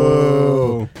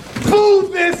 boo. Boo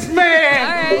this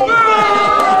man! All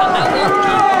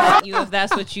right. You if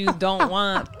that's what you don't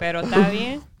want, pero está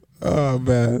bien. Oh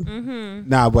man.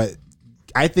 Nah, but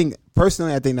I think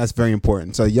personally, that's very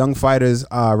important. So young fighters,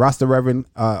 Rasta Reverend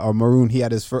or Maroon, he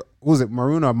had his first. Who was it,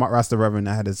 Maroon or Rasta Reverend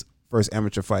that had his first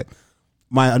amateur fight?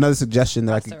 Another suggestion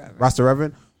that Rasta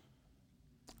Reverend.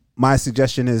 My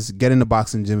suggestion is get into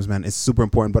boxing gyms, man. It's super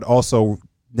important, but also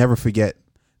never forget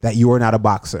that you are not a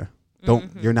boxer.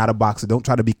 You're not a boxer. Don't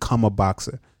try to become a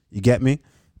boxer. You get me?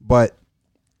 But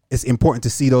it's important to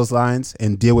see those lines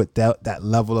and deal with that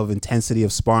level of intensity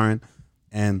of sparring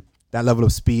and that level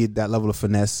of speed, that level of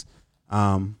finesse.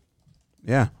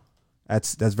 Yeah,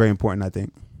 that's very important, I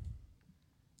think.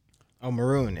 Oh,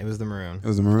 Maroon. It was the Maroon. It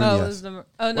was the Maroon. Oh, Yes. it was the.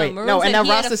 Oh no, Wait, Maroon no, said and now he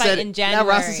had Rasta a fight said in January. now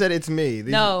Rasta said it's me.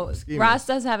 No,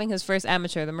 Rasta's having his first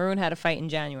amateur. The Maroon had a fight in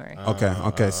January.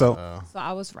 Okay. So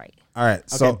I was right. all right.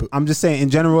 So Okay, I'm just saying,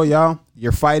 in general, y'all,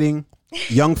 you're fighting.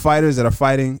 Young fighters that are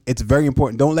fighting, it's very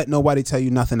important. Don't let nobody tell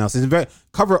you nothing else.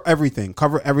 Cover everything,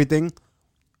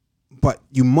 but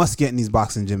you must get in these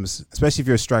boxing gyms, especially if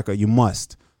you're a striker. You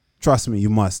must. Trust me, you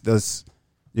must.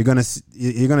 You're gonna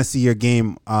see your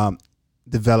game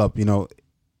develop,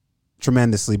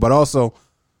 tremendously. But also,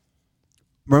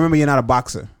 remember, you're not a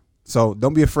boxer, so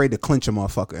don't be afraid to clinch a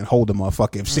motherfucker and hold a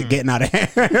motherfucker if shit getting out of hand.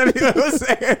 You know what I'm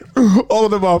saying?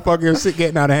 Hold the motherfucker if shit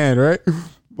getting out of hand, right?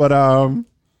 But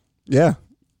yeah,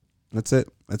 that's it.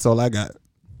 That's all I got.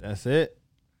 That's it.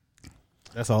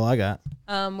 That's all I got.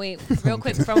 Wait, real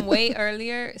quick. From way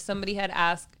earlier, somebody had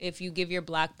asked if you give your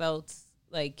black belts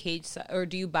like cage or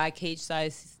do you buy cage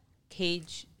side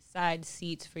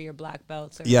seats for your black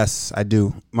belts? Or Yes, I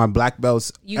do. My black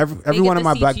belts. Every one of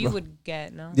my black belts you would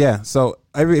get no. Yeah. So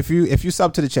if you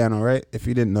sub to the channel, right? If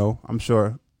you didn't know, I'm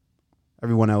sure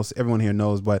everyone here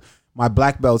knows. But my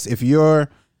black belts. If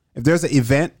there's an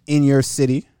event in your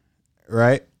city,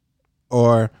 right,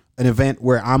 or an event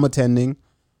where I'm attending,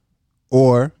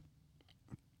 or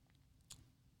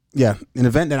an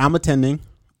event that I'm attending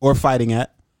or fighting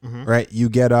at, right, you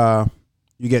get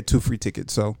 2 free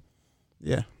tickets. So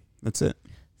yeah, that's it.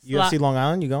 UFC Long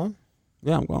Island, you going?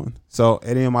 Yeah, I'm going. So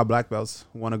any of my black belts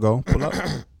want to go, pull up.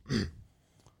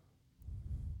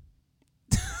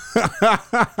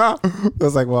 It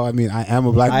was like, well, I mean, I am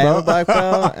a black belt. I am a black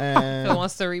belt, and Phil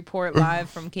wants to report live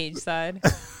from cage side.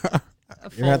 you're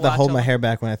gonna have to hold my hair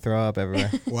back when I throw up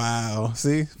everywhere. Wow.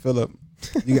 See, Philip,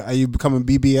 are you becoming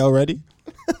BBL ready?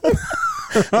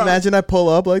 Imagine I pull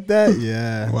up like that.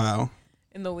 Yeah. Wow.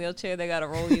 In the wheelchair, they gotta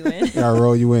roll you in. Gotta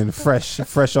roll you in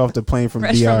fresh off the plane from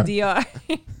DR.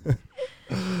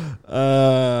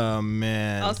 Oh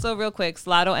man. Also, real quick,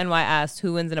 Slato NY asked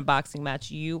who wins in a boxing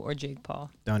match, you or Jake Paul?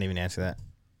 Don't even answer that.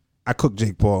 I cook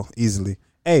Jake Paul easily.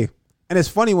 Hey, and it's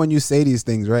funny when you say these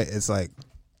things, right? It's like,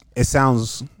 it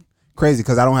sounds crazy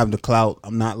because I don't have the clout.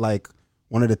 I'm not like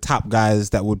one of the top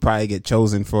guys that would probably get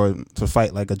chosen to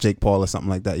fight like a Jake Paul or something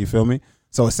like that. You feel me?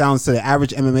 So it sounds to the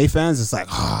average MMA fans, it's like,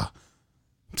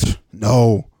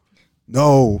 no.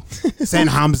 Send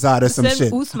Hamzat or some shit.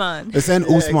 Send Usman. Send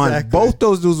Usman. Exactly. Both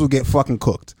those dudes will get fucking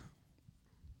cooked.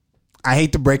 I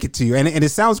hate to break it to you. And it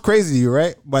sounds crazy to you,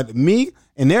 right? But me,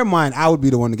 in their mind, I would be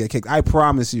the one to get kicked. I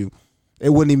promise you. It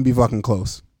wouldn't even be fucking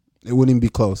close. It wouldn't even be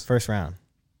close. First round.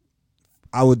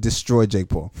 I would destroy Jake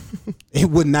Paul. It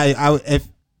would not.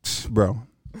 Bro.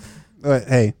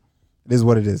 Hey, it is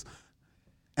what it is.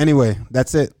 Anyway,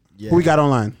 that's it. Yeah. Who we got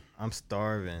online? I'm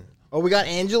starving. Oh, we got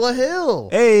Angela Hill.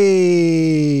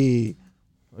 Hey.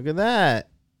 Look at that.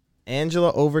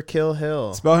 Angela Overkill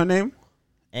Hill. Spell her name?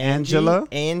 Angela?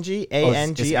 Angie.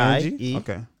 It's Angie.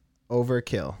 Okay.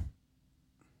 Overkill.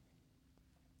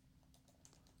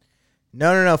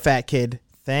 No, fat kid.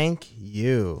 Thank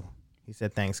you. He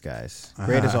said, thanks, guys.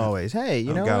 Great as always. Hey,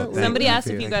 you know what? Thank Somebody you. asked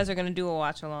if you guys are gonna do a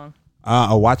watch along.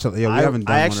 I'll watch it. Yeah, we haven't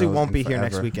done I one actually of those won't in be here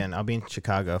next forever. weekend. I'll be in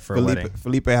Chicago for a wedding.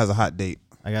 Felipe has a hot date.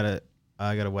 I got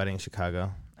a wedding in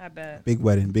Chicago I bet. Big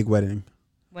wedding.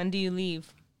 When do you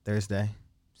leave? Thursday.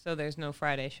 So there's no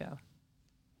Friday show.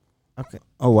 Okay.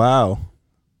 Oh wow.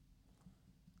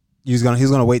 He's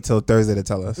gonna wait till Thursday to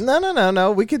tell us.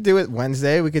 No. We could do it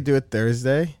Wednesday. We could do it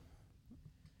Thursday.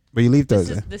 But you leave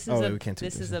Thursday. This Oh, is we can't do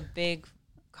this is Thursday. a big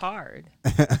card.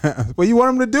 What you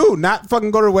want him to do? Not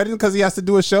fucking go to the wedding because he has to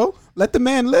do a show? Let the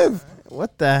man live.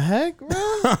 What the heck, bro?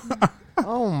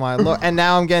 Oh my lord! And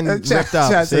now I'm getting ripped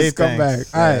up. Chat See, says come back.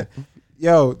 thanks. All right.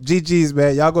 Yo, GG's,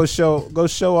 man. Y'all go show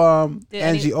Did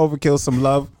Angie Overkill some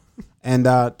love and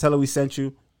tell her we sent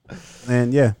you.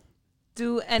 And yeah.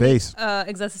 Do any Peace.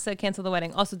 Exessa said cancel the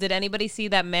wedding. Also, did anybody see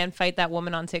that man fight that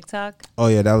woman on TikTok? Oh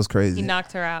yeah, that was crazy. He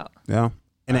knocked her out. Yeah.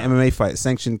 In an MMA fight,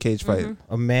 sanctioned cage fight.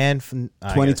 A man from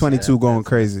 2022 going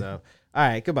crazy. All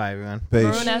right, goodbye, everyone. Peace.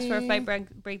 Maroon asked for a fight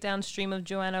breakdown stream of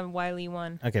Joanna Wiley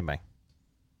 1. Okay, bye.